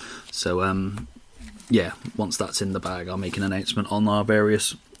out. So yeah, once that's in the bag, I'll make an announcement on our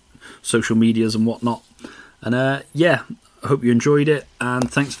various social medias and whatnot. And yeah, I hope you enjoyed it, and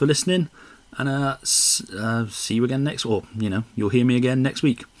thanks for listening. And see you again next, or you know, you'll hear me again next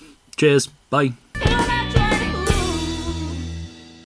week. Cheers, bye.